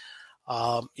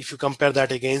 If you compare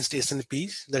that against S&P,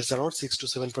 that's around 6 to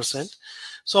 7%.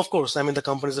 So of course, I mean, the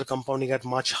companies are compounding at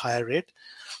much higher rate.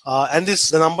 And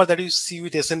the number that you see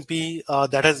with S&P,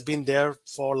 that has been there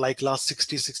for like last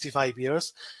 65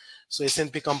 years. So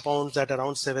S&P compounds at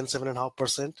around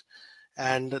 7.5%.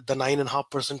 And the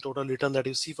 9.5% total return that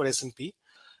you see for S&P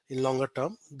in longer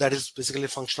term, that is basically a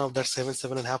function of that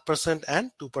 7.5%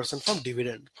 and 2% from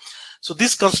dividend. So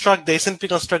this construct, the S&P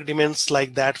construct remains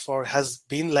like that has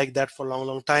been like that for a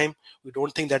long time. We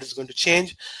don't think that is going to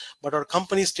change, but our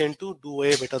companies tend to do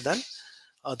way better than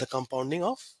the compounding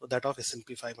of that of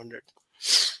S&P 500.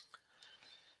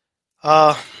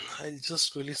 I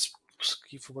just really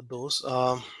skip over those.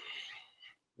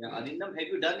 Yeah, Arindam, have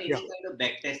you done any kind of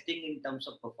back testing in terms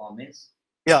of performance?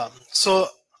 Yeah, so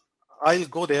I'll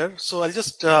go there. So I'll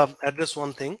just address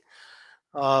one thing,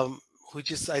 which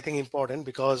is, I think, important,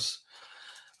 because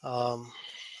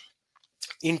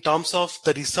in terms of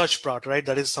the research part, right,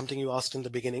 that is something you asked in the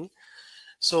beginning.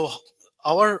 So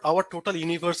our total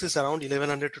universe is around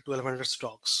 1100 to 1200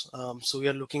 stocks. So we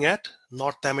are looking at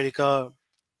North America,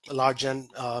 large and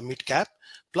mid cap,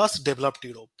 plus developed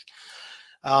Europe.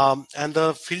 And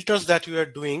the filters that we are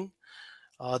doing,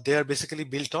 they are basically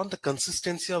built on the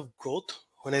consistency of growth.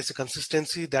 When I say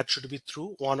consistency, that should be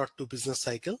through 1 or 2 business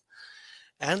cycle,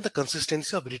 and the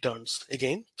consistency of returns,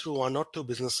 again, through 1 or 2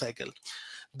 business cycle.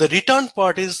 The return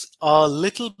part is a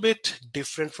little bit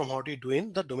different from what we do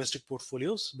in the domestic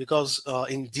portfolios, because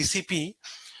in GCP,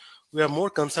 we are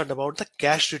more concerned about the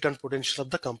cash return potential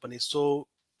of the company. So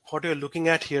what we are looking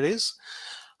at here is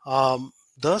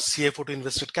the CFO to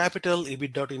invested capital,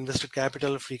 EBITDA to invested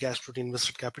capital, free cash flow to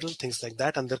invested capital, things like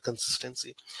that, and their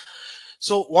consistency.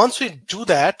 So once we do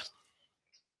that,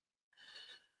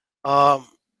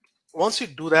 once we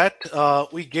do that,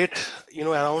 we get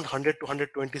around 100 to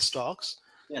 120 stocks.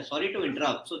 Yeah, sorry to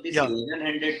interrupt. So this Yeah.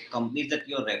 1100 companies that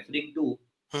you're referring to,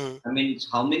 Hmm. I mean,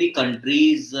 how many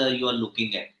countries you are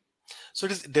looking at? So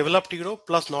it is developed Europe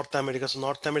plus North America. So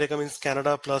North America means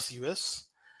Canada plus US,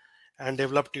 and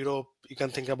developed Europe, you can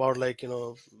think about like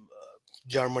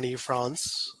Germany,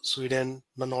 France, Sweden,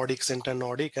 the Nordic center,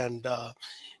 Nordic, and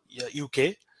yeah,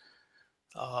 UK.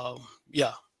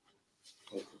 Yeah,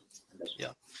 Okay, understood.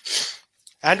 yeah.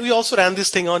 And we also ran this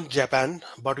thing on Japan,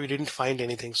 but we didn't find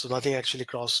anything. So nothing actually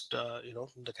crossed,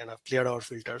 the kind of cleared our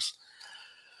filters.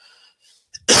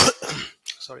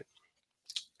 Sorry.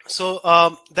 So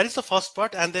that is the first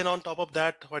part, and then on top of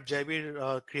that, what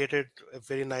Jaibir created a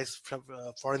very nice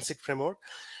forensic framework,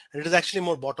 and it is actually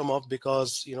more bottom up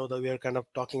because that we are kind of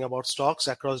talking about stocks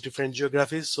across different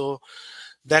geographies. So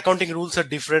the accounting rules are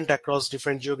different across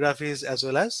different geographies, as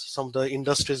well as some of the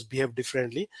industries behave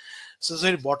differently. So it's a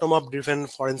very bottom up driven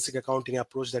forensic accounting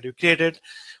approach that we created.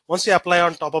 Once you apply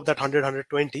on top of that 100,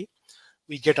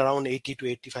 we get around 80 to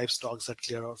 85 stocks that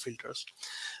clear our filters.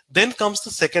 Then comes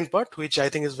the second part, which I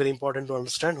think is very important to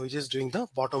understand, which is doing the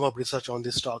bottom up research on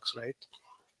these stocks, right?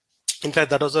 In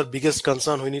fact, that was our biggest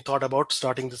concern when we thought about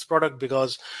starting this product,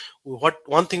 because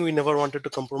one thing we never wanted to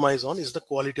compromise on is the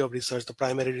quality of research, the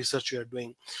primary research we are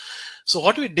doing. So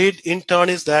what we did in turn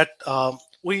is that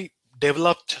we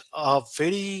developed a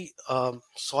very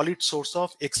solid source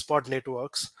of expert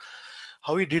networks.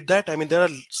 How we did that? I mean, there are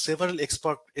several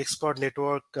expert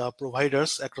network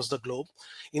providers across the globe.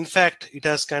 In fact, it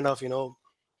has kind of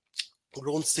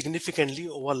grown significantly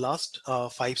over last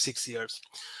 5-6 years.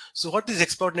 So what these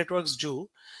expert networks do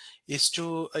is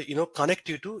to connect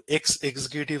you to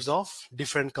executives of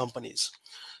different companies.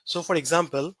 So for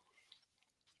example,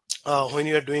 when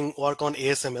you are doing work on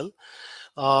ASML,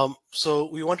 so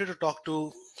we wanted to talk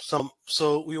to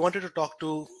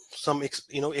some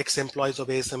ex-employees of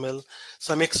ASML,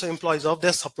 some ex-employees of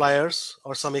their suppliers,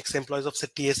 or some ex-employees of say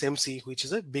TSMC, which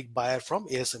is a big buyer from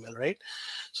ASML, right?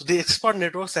 So the expert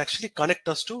networks actually connect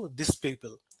us to these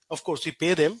people. Of course, we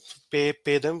pay them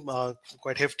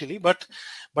quite heftily, but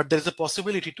there is a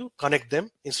possibility to connect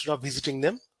them instead of visiting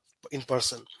them in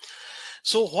person.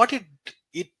 So what it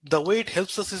the way it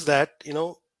helps us is that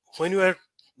when you are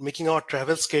making our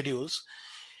travel schedules,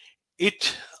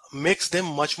 it makes them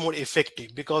much more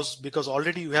effective, because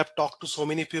already you have talked to so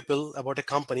many people about a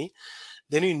company.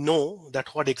 Then you know that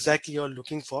what exactly you're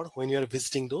looking for when you're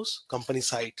visiting those company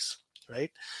sites, right?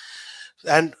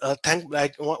 And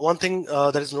one thing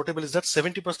that is notable is that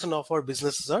 70% of our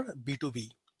businesses are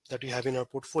B2B that we have in our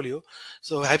portfolio.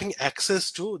 So having access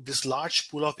to this large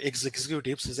pool of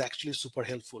executives is actually super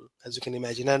helpful, as you can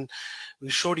imagine. And we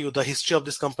showed you the history of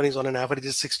these companies on an average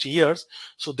is 60 years.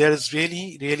 So there is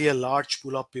really, really a large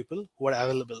pool of people who are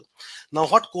available. Now,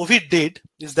 what COVID did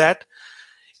is that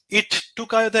it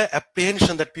took away the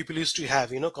apprehension that people used to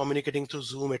have, communicating through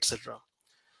Zoom, etc.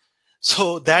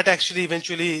 So that actually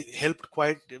eventually helped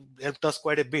us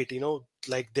quite a bit.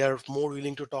 Like they're more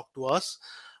willing to talk to us,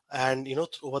 and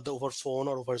over phone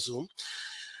or over Zoom.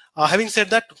 Having said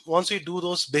that, once we do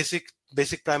those basic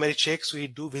primary checks, we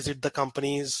do visit the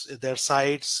companies, their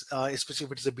sites, especially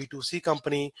if it's a B2C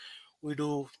company. We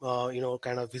do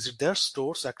kind of visit their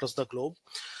stores across the globe.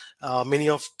 Many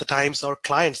of the times our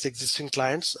clients, existing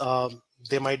clients,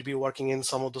 they might be working in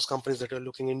some of those companies that we're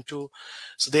looking into,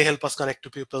 so they help us connect to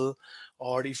people.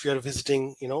 Or if you're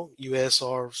visiting US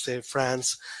or say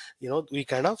France, we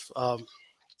kind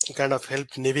of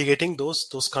help navigating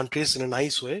those countries in a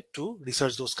nice way to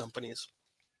research those companies.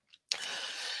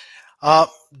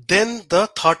 Then the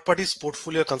third part is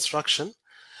portfolio construction.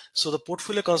 So the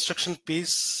portfolio construction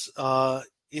piece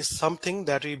is something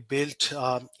that we built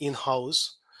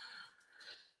in-house.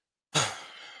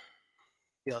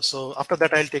 Yeah, so after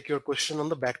that, I'll take your question on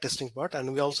the backtesting part,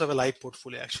 and we also have a live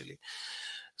portfolio actually.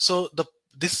 So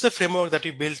this is a framework that we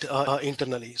built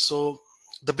internally. So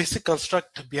the basic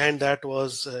construct behind that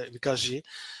was Vikasji,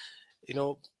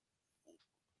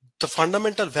 the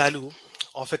fundamental value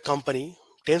of a company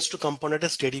tends to compound at a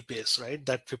steady pace, right?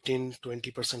 That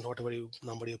 15-20%, whatever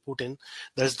number you put in,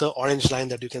 there's the orange line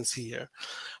that you can see here.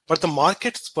 But the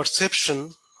market's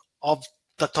perception of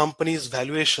the company's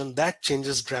valuation, that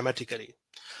changes dramatically,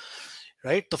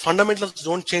 right? The fundamentals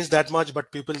don't change that much,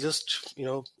 but people just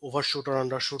overshoot or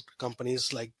undershoot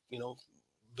companies, like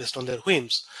based on their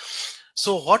whims.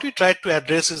 So what we tried to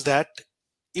address is that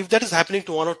if that is happening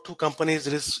to one or two companies,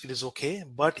 it is okay.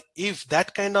 But if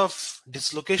that kind of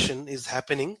dislocation is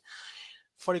happening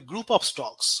for a group of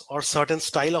stocks or certain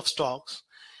style of stocks,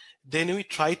 then we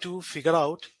try to figure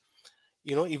out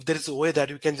if there is a way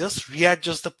that we can just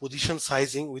readjust the position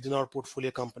sizing within our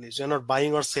portfolio companies. You're not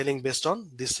buying or selling based on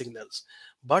these signals,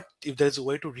 but if there is a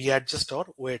way to readjust our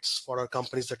weights for our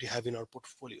companies that we have in our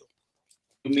portfolio.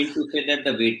 You mean to say that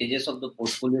the weightages of the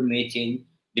portfolio may change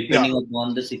Yeah, depending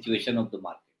upon the situation of the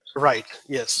market? right.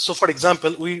 Yes. So for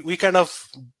example, we kind of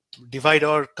divide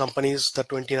our companies, the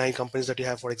 29 companies that you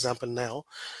have, for example, now,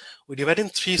 we divide in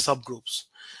three subgroups.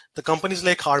 The companies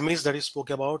like Armies that you spoke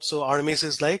about. So Armies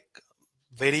is like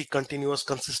very continuous,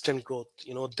 consistent growth.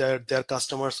 Their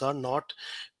customers are not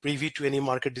privy to any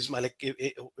market. Like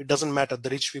it doesn't matter. The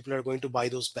rich people are going to buy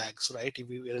those bags, right? If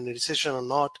we are in a recession or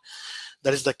not,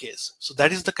 that is the case. So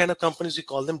that is the kind of companies we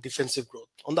call them defensive growth.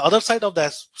 On the other side of the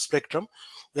spectrum,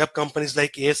 we have companies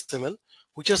like ASML,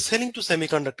 which are selling to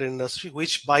semiconductor industry,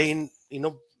 which by in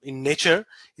nature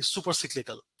is super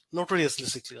cyclical, notoriously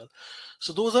cyclical.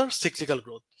 So those are cyclical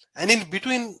growth. And in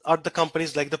between are the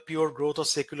companies like the pure growth or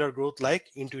secular growth like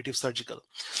Intuitive Surgical.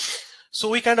 So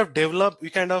we kind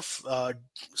of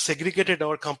segregated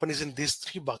our companies in these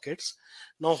three buckets.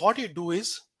 Now what we do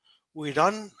is we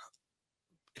run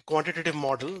a quantitative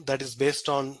model that is based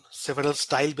on several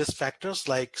style-based factors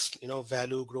like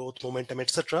value, growth, momentum,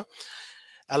 etc.,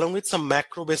 along with some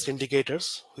macro-based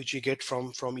indicators which we get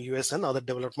from US and other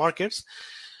developed markets,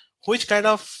 which kind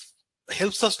of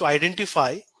helps us to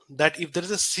identify that if there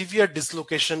is a severe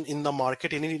dislocation in the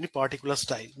market in any particular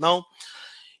style. Now,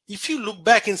 if you look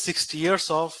back in 60 years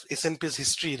of S&P's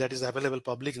history that is available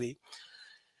publicly,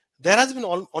 there has been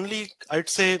only, I'd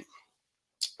say,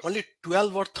 only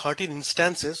 12 or 13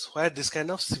 instances where this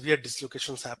kind of severe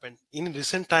dislocations happened. In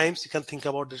recent times, you can think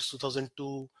about this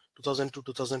 2002,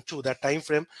 that time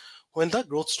frame when the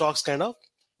growth stocks kind of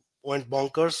went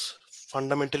bonkers,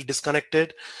 fundamentally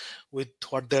disconnected with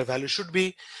what their value should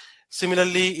be.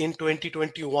 Similarly, in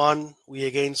 2021, we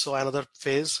again saw another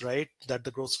phase, right, that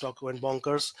the growth stock went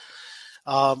bonkers.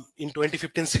 In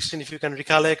 2015-16, if you can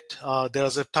recollect, there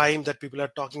was a time that people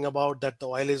are talking about that the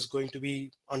oil is going to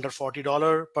be under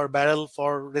 $40 per barrel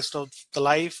for rest of the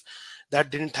life.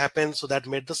 That didn't happen, so that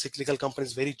made the cyclical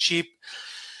companies very cheap.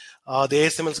 The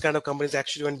ASML's kind of companies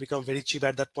actually went become very cheap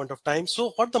at that point of time.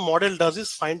 So what the model does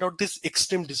is find out these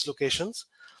extreme dislocations,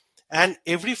 and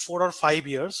every 4 or 5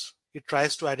 years, it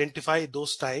tries to identify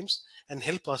those times and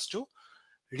help us to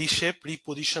reshape,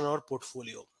 reposition our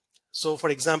portfolio. So for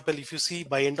example, if you see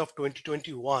by end of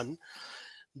 2021,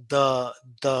 the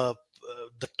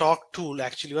talk tool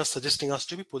actually was suggesting us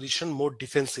to be positioned more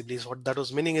defensively. So what that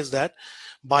was meaning is that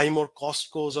buy more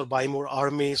Costco's or buy more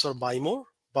Armies or buy more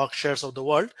Berkshires of the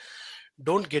world.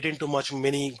 Don't get into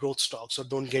many growth stocks or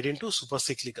don't get into super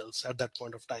cyclicals at that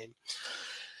point of time.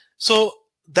 So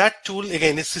that tool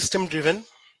again is system driven.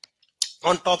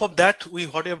 On top of that,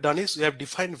 what we have done is we have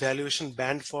defined valuation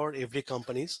band for every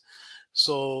companies.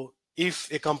 So if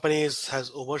a company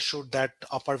has overshoot that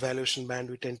upper valuation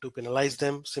band, we tend to penalize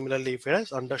them. Similarly, if it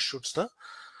has undershoots the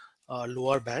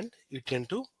lower band, we tend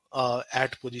to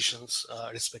add positions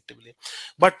respectively.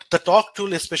 But the talk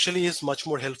tool especially is much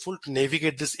more helpful to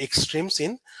navigate these extremes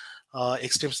in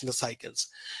the cycles.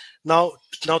 Now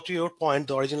to your point,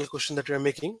 the original question that we are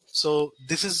making. So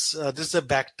this is a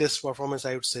back test performance,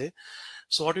 I would say.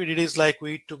 So what we did is like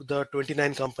we took the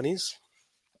 29 companies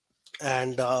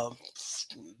and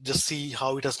just see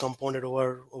how it has compounded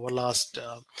over last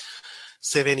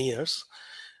 7 years.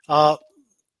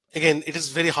 Again, it is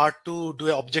very hard to do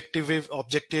an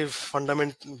objective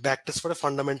fundamental backtest for a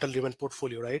fundamental driven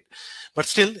portfolio, right? But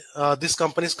still, this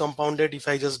company is compounded. If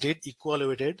I just did equal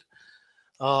weighted,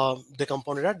 they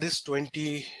compounded at this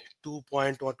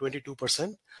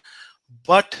 22%,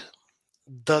 but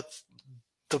the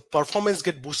performance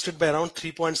get boosted by around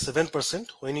 3.7%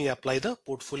 when you apply the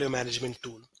portfolio management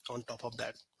tool on top of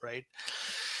that, right?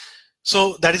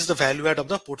 So that is the value add of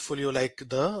the portfolio, like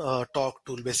the talk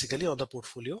tool basically on the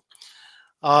portfolio.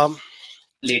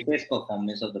 Latest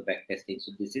performance of the backtesting.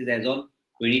 So this is as on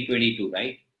 2022,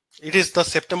 right? It is the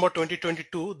September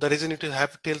 2022. The reason it will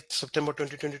have till September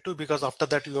 2022 because after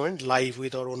that we went live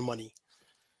with our own money.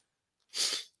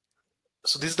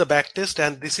 So this is the backtest,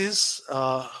 and this is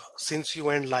since you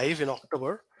went live in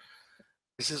October.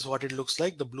 This is what it looks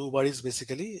like. The blue bar is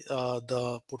basically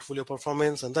the portfolio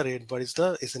performance, and the red bar is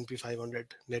the S&P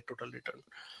 500 net total return,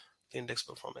 the index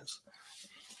performance.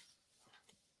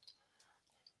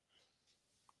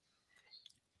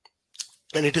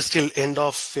 And it is still end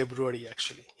of February,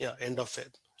 actually. Yeah, end of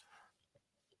Feb.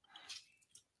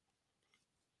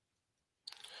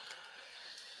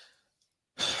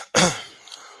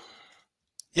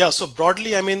 Yeah, so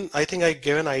broadly, I mean, I think I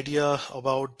gave an idea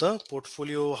about the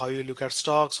portfolio, how you look at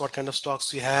stocks, what kind of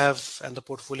stocks you have, and the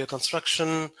portfolio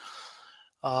construction.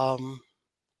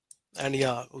 And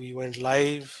yeah, we went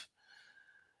live.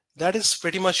 That is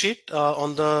pretty much it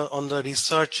on the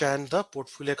research and the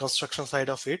portfolio construction side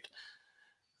of it.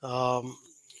 Um,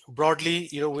 Broadly,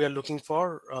 we are looking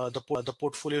for the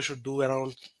portfolio should do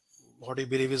around what we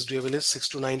believe is doable is 6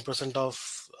 to 9%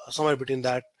 of somewhere between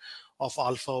that of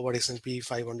alpha over S&P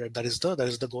 500. That is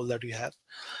the goal that we have.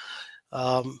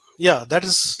 Yeah, that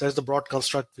is the broad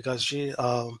construct, because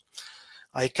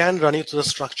I can run you through the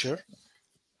structure.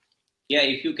 Yeah,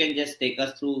 if you can just take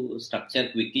us through structure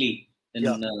quickly,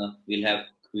 Yeah, then we'll have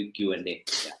quick Q&A.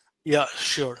 Yeah. yeah,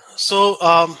 sure. So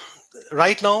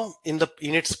right now in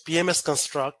its PMS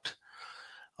construct,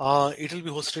 it will be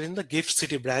hosted in the Gift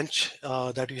City branch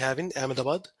that we have in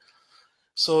Ahmedabad.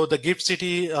 So the Gift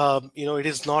City, it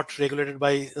is not regulated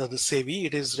by the SEBI;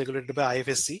 it is regulated by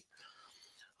IFSC.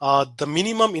 The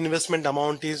minimum investment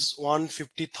amount is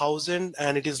 150,000,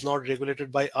 and it is not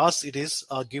regulated by us. It is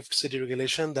a Gift City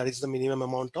regulation. That is the minimum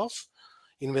amount of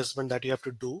investment that you have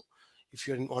to do if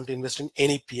you want to invest in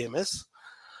any PMS.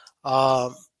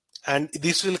 Um, and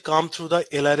this will come through the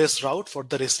LRS route for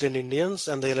the resident Indians,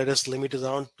 and the LRS limit is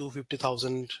around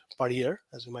 250,000 per year,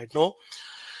 as you might know.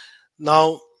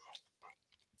 Now,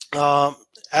 uh,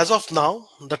 as of now,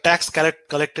 the tax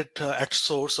collected at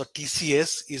source, or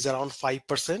TCS, is around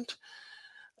 5%.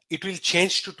 It will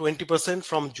change to 20%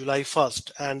 from July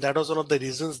 1st. And that was one of the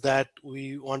reasons that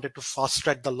we wanted to fast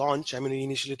track the launch. I mean, we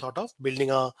initially thought of building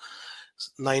a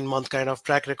 9-month kind of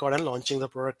track record and launching the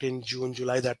product in June,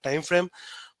 July, that time frame.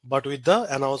 But with the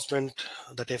announcement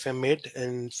that FM made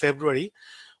in February,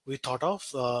 we thought of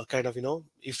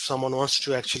if someone wants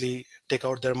to actually take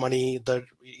out their money, that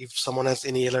if someone has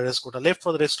any LRS quota left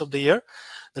for the rest of the year,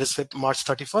 that is March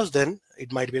 31st, then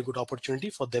it might be a good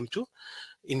opportunity for them to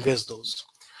invest those.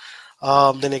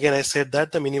 Then again, I said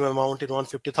that the minimum amount is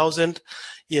 150,000.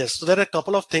 Yes, so there are a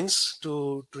couple of things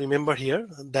to remember here,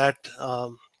 that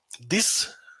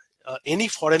this any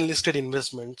foreign listed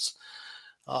investments,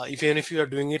 even if you are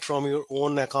doing it from your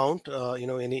own account,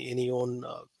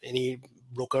 any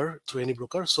broker, through any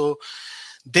broker, so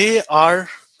they are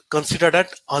considered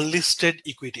as unlisted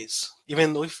equities,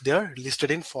 even though if they are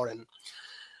listed in foreign.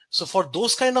 So for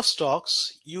those kind of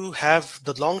stocks, you have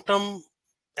the long term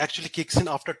actually kicks in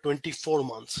after 24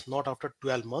 months, not after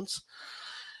 12 months.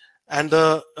 And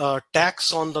the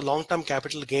tax on the long term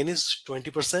capital gain is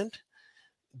 20%.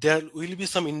 There will be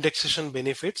some indexation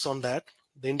benefits on that.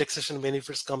 The indexation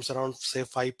benefits comes around, say,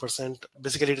 5%.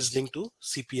 Basically, it is linked to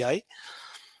CPI.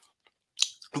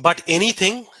 But any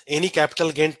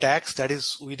capital gain tax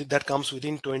that comes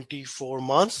within 24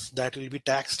 months, that will be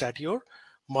taxed at your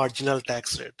marginal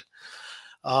tax rate.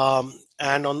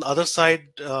 And on the other side,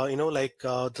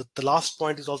 the last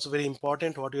point is also very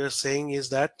important. What you are saying is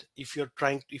that if you're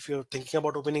thinking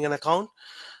about opening an account,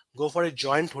 go for a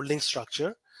joint holding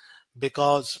structure,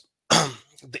 because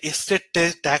the estate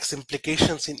tax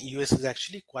implications in US is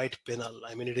actually quite penal.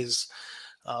 I mean, it is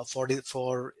for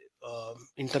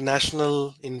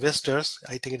international investors,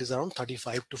 I think it is around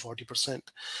 35 to 40%.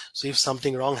 So if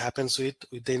something wrong happens with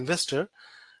the investor,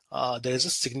 there is a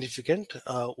significant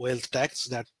wealth tax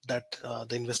that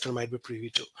the investor might be privy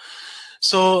to.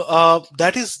 So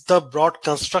that is the broad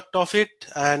construct of it,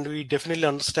 and we definitely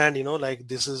understand,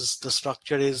 the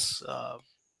structure is a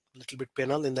little bit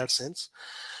penal in that sense.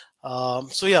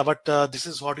 So yeah, but this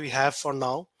is what we have for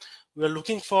now. We are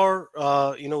looking for,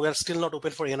 we are still not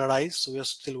open for NRIs, so we are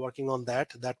still working on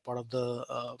that. That part of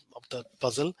the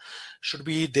puzzle should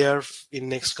be there in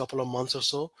next couple of months or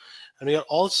so. And we are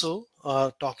also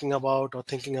talking about or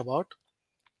thinking about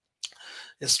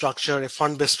a structure, a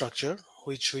fund-based structure,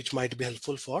 which might be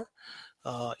helpful for,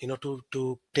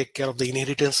 to take care of the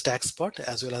inheritance tax part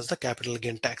as well as the capital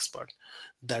gain tax part.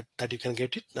 That you can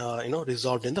get it,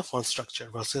 resolved in the fund structure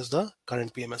versus the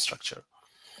current PMS structure.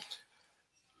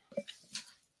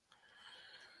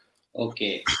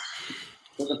 Okay.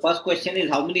 So the first question is,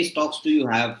 how many stocks do you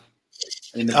have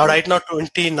in the Right now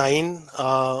 29.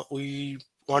 We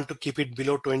want to keep it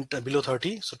below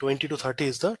 30. So 20 to 30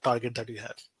 is the target that we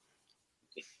have.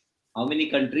 Okay. How many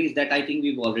countries? That I think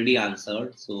we've already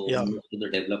answered. So Yeah. most of the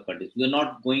developed countries. We're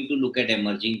not going to look at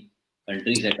emerging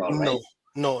countries at all, right?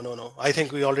 No. I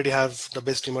think we already have the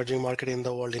best emerging market in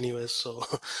the world anyway. So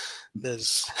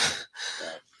there's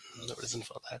no reason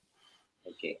for that.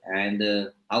 Okay. And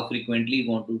how frequently you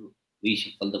want to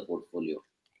reshuffle the portfolio?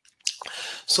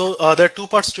 So there are two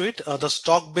parts to it. The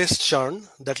stock-based churn,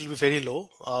 that will be very low.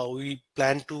 We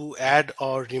plan to add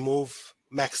or remove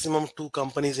maximum 2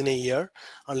 companies in a year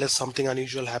unless something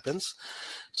unusual happens.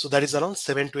 So that is around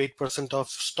 7 to 8% of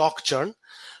stock churn.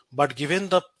 But given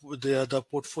the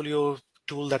portfolio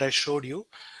tool that I showed you,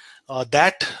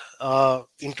 That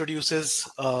introduces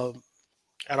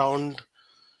around,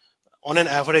 on an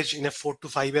average, in a 4 to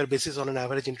 5 year basis, on an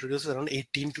average introduces around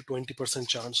 18 to 20%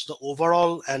 chance. The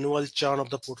overall annual churn of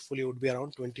the portfolio would be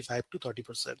around 25 to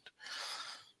 30%.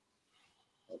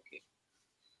 Okay.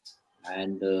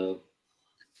 And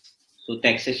so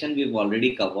taxation we've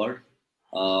already covered.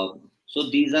 Uh, so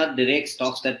these are direct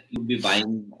stocks that you'll be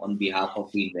buying on behalf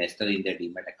of the investor in their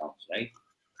demat accounts, right?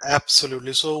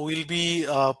 Absolutely. So we'll be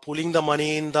pulling the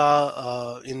money in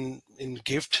the in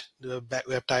gift.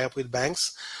 We have tie up with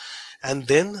banks, and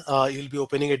then you'll be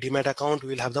opening a demat account.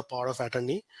 We'll have the power of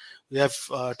attorney. We have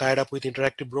tied up with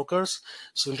interactive brokers.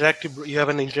 So you have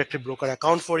an interactive broker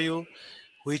account for you,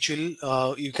 which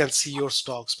will you can see your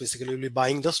stocks. Basically, you'll be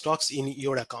buying the stocks in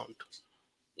your account.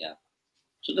 Yeah.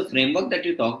 So the framework that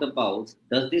you talked about,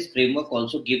 does this framework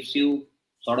also gives you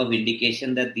sort of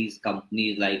indication that these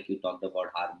companies, like you talked about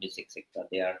Harmis, etc.,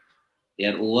 they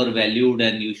are overvalued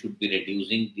and you should be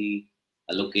reducing the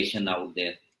allocation out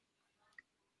there?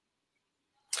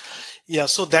 Yeah.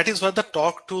 So that is where the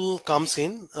talk tool comes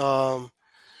in.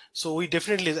 So we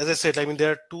definitely, as I said, I mean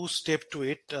there are two steps to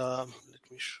it. Let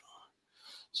me show.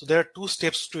 So there are two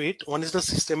steps to it. One is the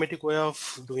systematic way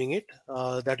of doing it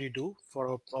that we do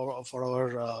for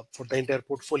the entire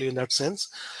portfolio in that sense,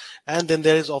 and then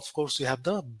there is, of course, you have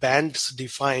the bands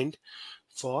defined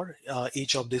for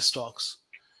each of these stocks.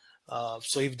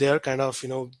 So if they're kind of,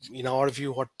 in our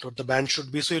view, what the band should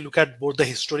be. So you look at both the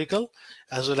historical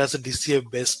as well as the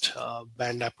DCF based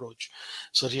band approach.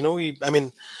 So,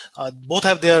 both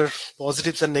have their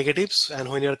positives and negatives. And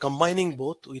when you're combining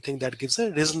both, we think that gives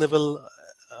a reasonable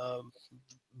uh,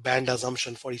 band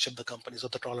assumption for each of the companies, or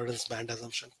the tolerance band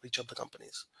assumption for each of the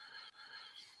companies.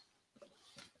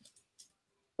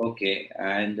 Okay.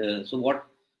 And so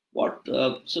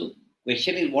so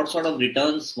question is, what sort of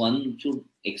returns one should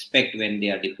expect when they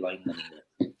are deploying money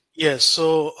there? Yes.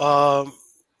 So,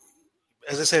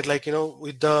 as I said,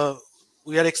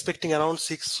 we are expecting around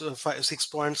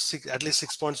 6.6, at least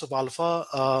 6 points of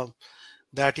alpha.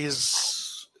 That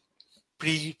is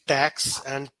pre-tax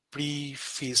and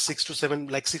pre-fees, 6 to 7,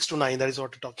 like 6 to 9. That is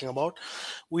what we're talking about.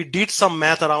 We did some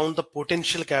math around the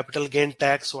potential capital gain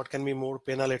tax, what can be more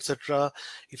penal, etc.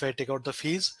 If I take out the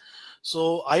fees,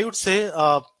 so I would say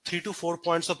 3 to 4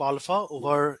 points of alpha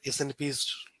over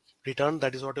S&P's return.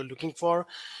 That is what we're looking for.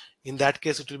 In that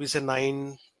case, it will be say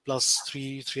 9 plus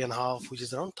 3.5, which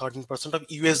is around 13% of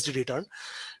USD return.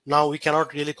 Now we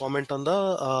cannot really comment on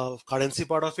the currency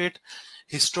part of it.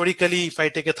 Historically, if I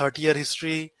take a 30-year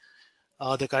history,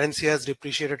 the currency has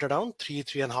depreciated around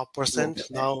 3.5%.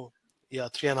 4%. Now, yeah,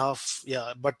 3.5.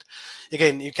 Yeah, but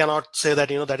again, you cannot say that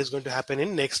that is going to happen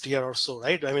in next year or so,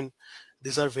 right? I mean,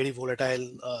 these are very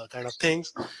volatile kind of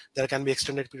things. There can be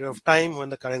extended period of time when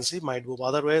the currency might move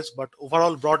other ways, but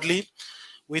overall, broadly,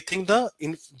 we think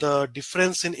the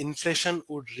difference in inflation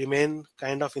would remain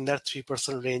kind of in that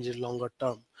 3% range in longer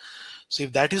term. So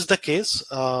if that is the case,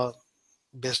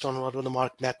 based on what are the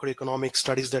macroeconomic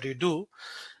studies that you do,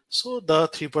 so the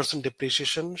 3%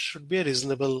 depreciation should be a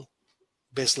reasonable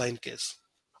baseline case.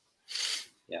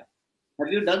 Yeah.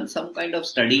 Have you done some kind of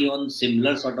study on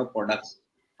similar sort of products?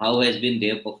 How has been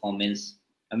their performance?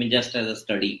 I mean, just as a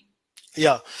study.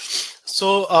 Yeah.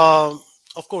 So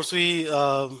of course we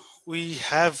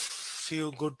have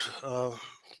few good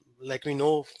like we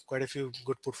know quite a few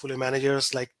good portfolio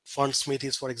managers, like Fundsmith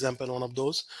is, for example, one of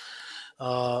those.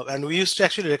 And we used to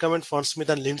actually recommend Fundsmith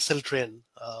and Lindsell Train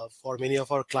for many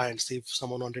of our clients if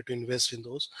someone wanted to invest in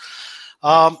those.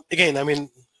 Again, I mean,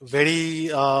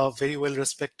 very well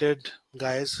respected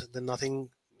guys. Then nothing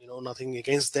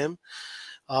against them.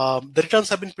 The returns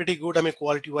have been pretty good. I mean,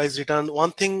 quality-wise return.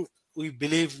 One thing we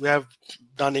believe we have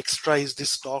done extra is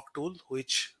this stock tool,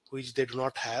 which they do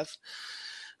not have.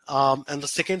 And the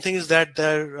second thing is that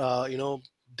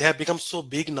they have become so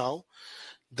big now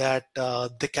that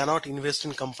they cannot invest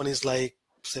in companies like,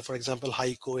 say, for example,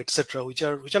 Heiko, etc., which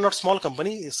are not small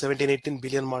company, 17-18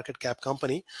 billion market cap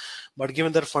company, but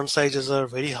given their fund sizes are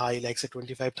very high, like say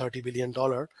 25-30 billion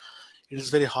dollar, it is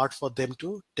very hard for them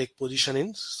to take position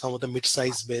in some of the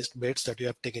mid-size based bets that you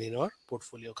have taken in our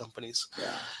portfolio companies.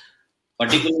 Yeah.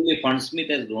 Particularly Fundsmith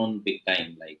has grown big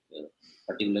time, like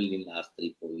particularly in last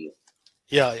 3-4 years.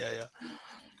 Yeah.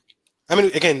 I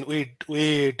mean, again,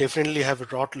 we definitely have a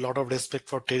lot of respect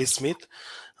for Terry Smith.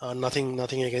 Nothing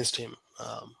against him.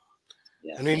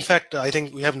 Yeah. And in fact, I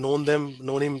think we have known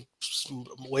him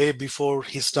way before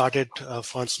he started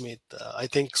Fundsmith. I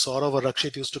think Saurav or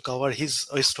Rakshit used to cover his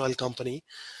erstwhile company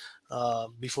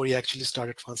before he actually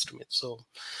started Fundsmith. So,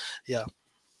 yeah.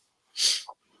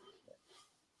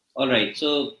 All right.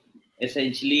 So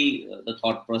essentially, the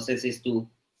thought process is to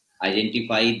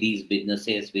identify these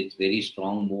businesses with very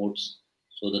strong moats.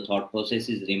 So the thought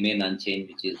processes remain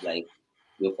unchanged, which is like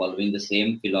you're following the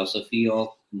same philosophy of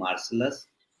Marcellus,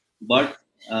 but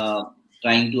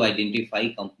trying to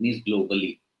identify companies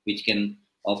globally which can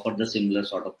offer the similar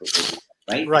sort of proposition,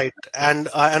 right? Right, and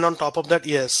on top of that,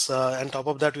 yes, on top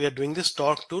of that, we are doing this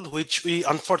stock tool, which we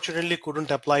unfortunately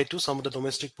couldn't apply to some of the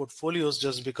domestic portfolios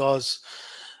just because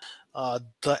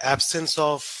the absence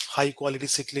of high quality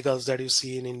cyclicals that you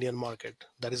see in Indian market.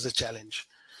 That is the challenge.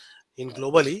 In Right,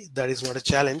 globally, that is not a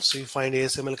challenge. So you find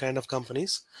ASML kind of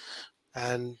companies,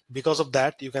 and because of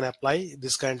that, you can apply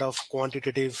this kind of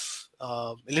quantitative,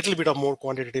 a little bit of more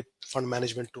quantitative fund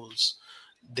management tools.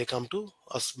 They come to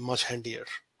us much handier.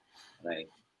 right.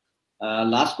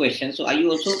 Last question. So, are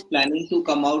you also planning to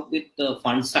come out with the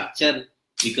fund structure?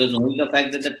 Because knowing the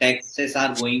fact that the taxes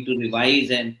are going to revise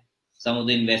and some of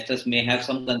the investors may have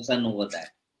some concern over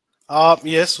that.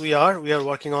 Yes, we are. We are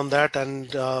working on that,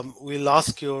 and we'll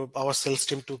ask our sales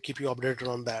team to keep you updated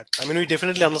on that. I mean, we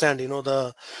definitely understand,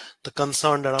 the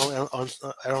concern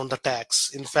around the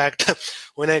tax. In fact,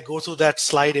 when I go through that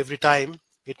slide every time,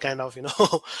 it kind of,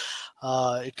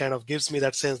 it kind of gives me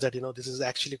that sense that this is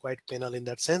actually quite penal in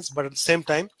that sense. But at the same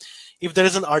time, if there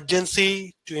is an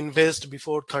urgency to invest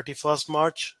before 31st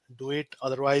March, do it.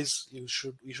 Otherwise, you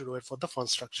should wait for the fund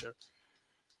structure.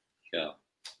 Sure.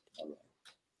 All right.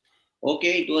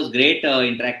 Okay, it was great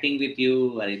interacting with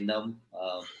you, Arindam.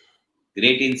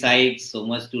 Great insights, so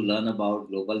much to learn about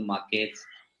global markets.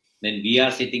 When we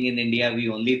are sitting in India, we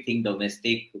only think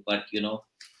domestic, but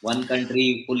one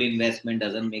country full investment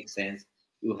doesn't make sense.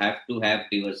 You have to have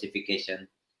diversification.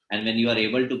 And when you are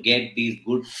able to get these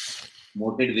good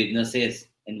moated businesses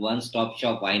in one stop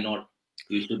shop, why not?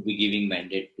 You should be giving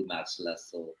mandate to Marcellus.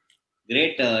 So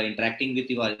great interacting with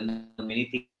you. Arindam.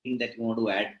 Anything that you want to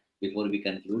add before we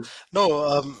conclude?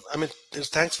 No, I mean,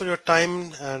 thanks for your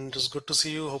time, and it's good to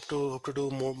see you. Hope to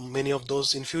do many of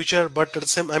those in future. But at the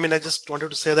same, I mean, I just wanted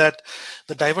to say that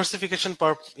the diversification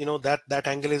part, that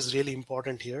angle is really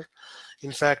important here.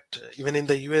 In fact, even in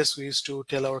the US, we used to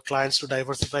tell our clients to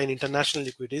diversify in international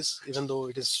equities, even though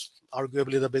it is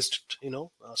arguably the best,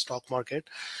 stock market.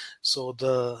 So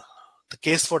the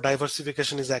case for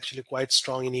diversification is actually quite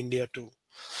strong in India too.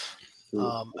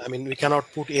 True. I mean, we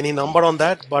cannot put any number on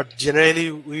that, but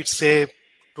generally we'd say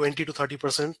 20 to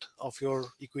 30% of your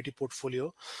equity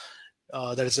portfolio.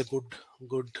 That is a good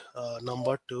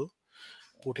number to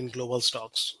put in global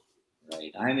stocks.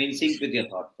 Right. I'm in sync with your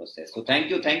thought process. So thank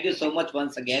you. Thank you so much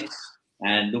once again.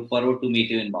 And look forward to meet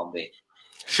you in Bombay.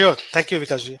 Sure. Thank you,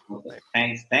 Vikasji. Okay. Right.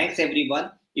 Thanks. Thanks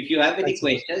everyone. If you have any Thanks a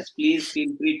lot. questions, please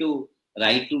feel free to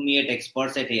write to me at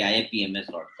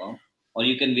experts@aifpms.com, or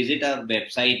you can visit our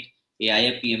website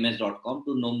aifpms.com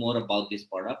to know more about this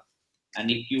product. And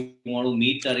if you want to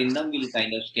meet Arindam, we'll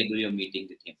kind of schedule your meeting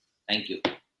with him. Thank you.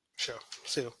 Sure.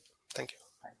 See you. Thank you.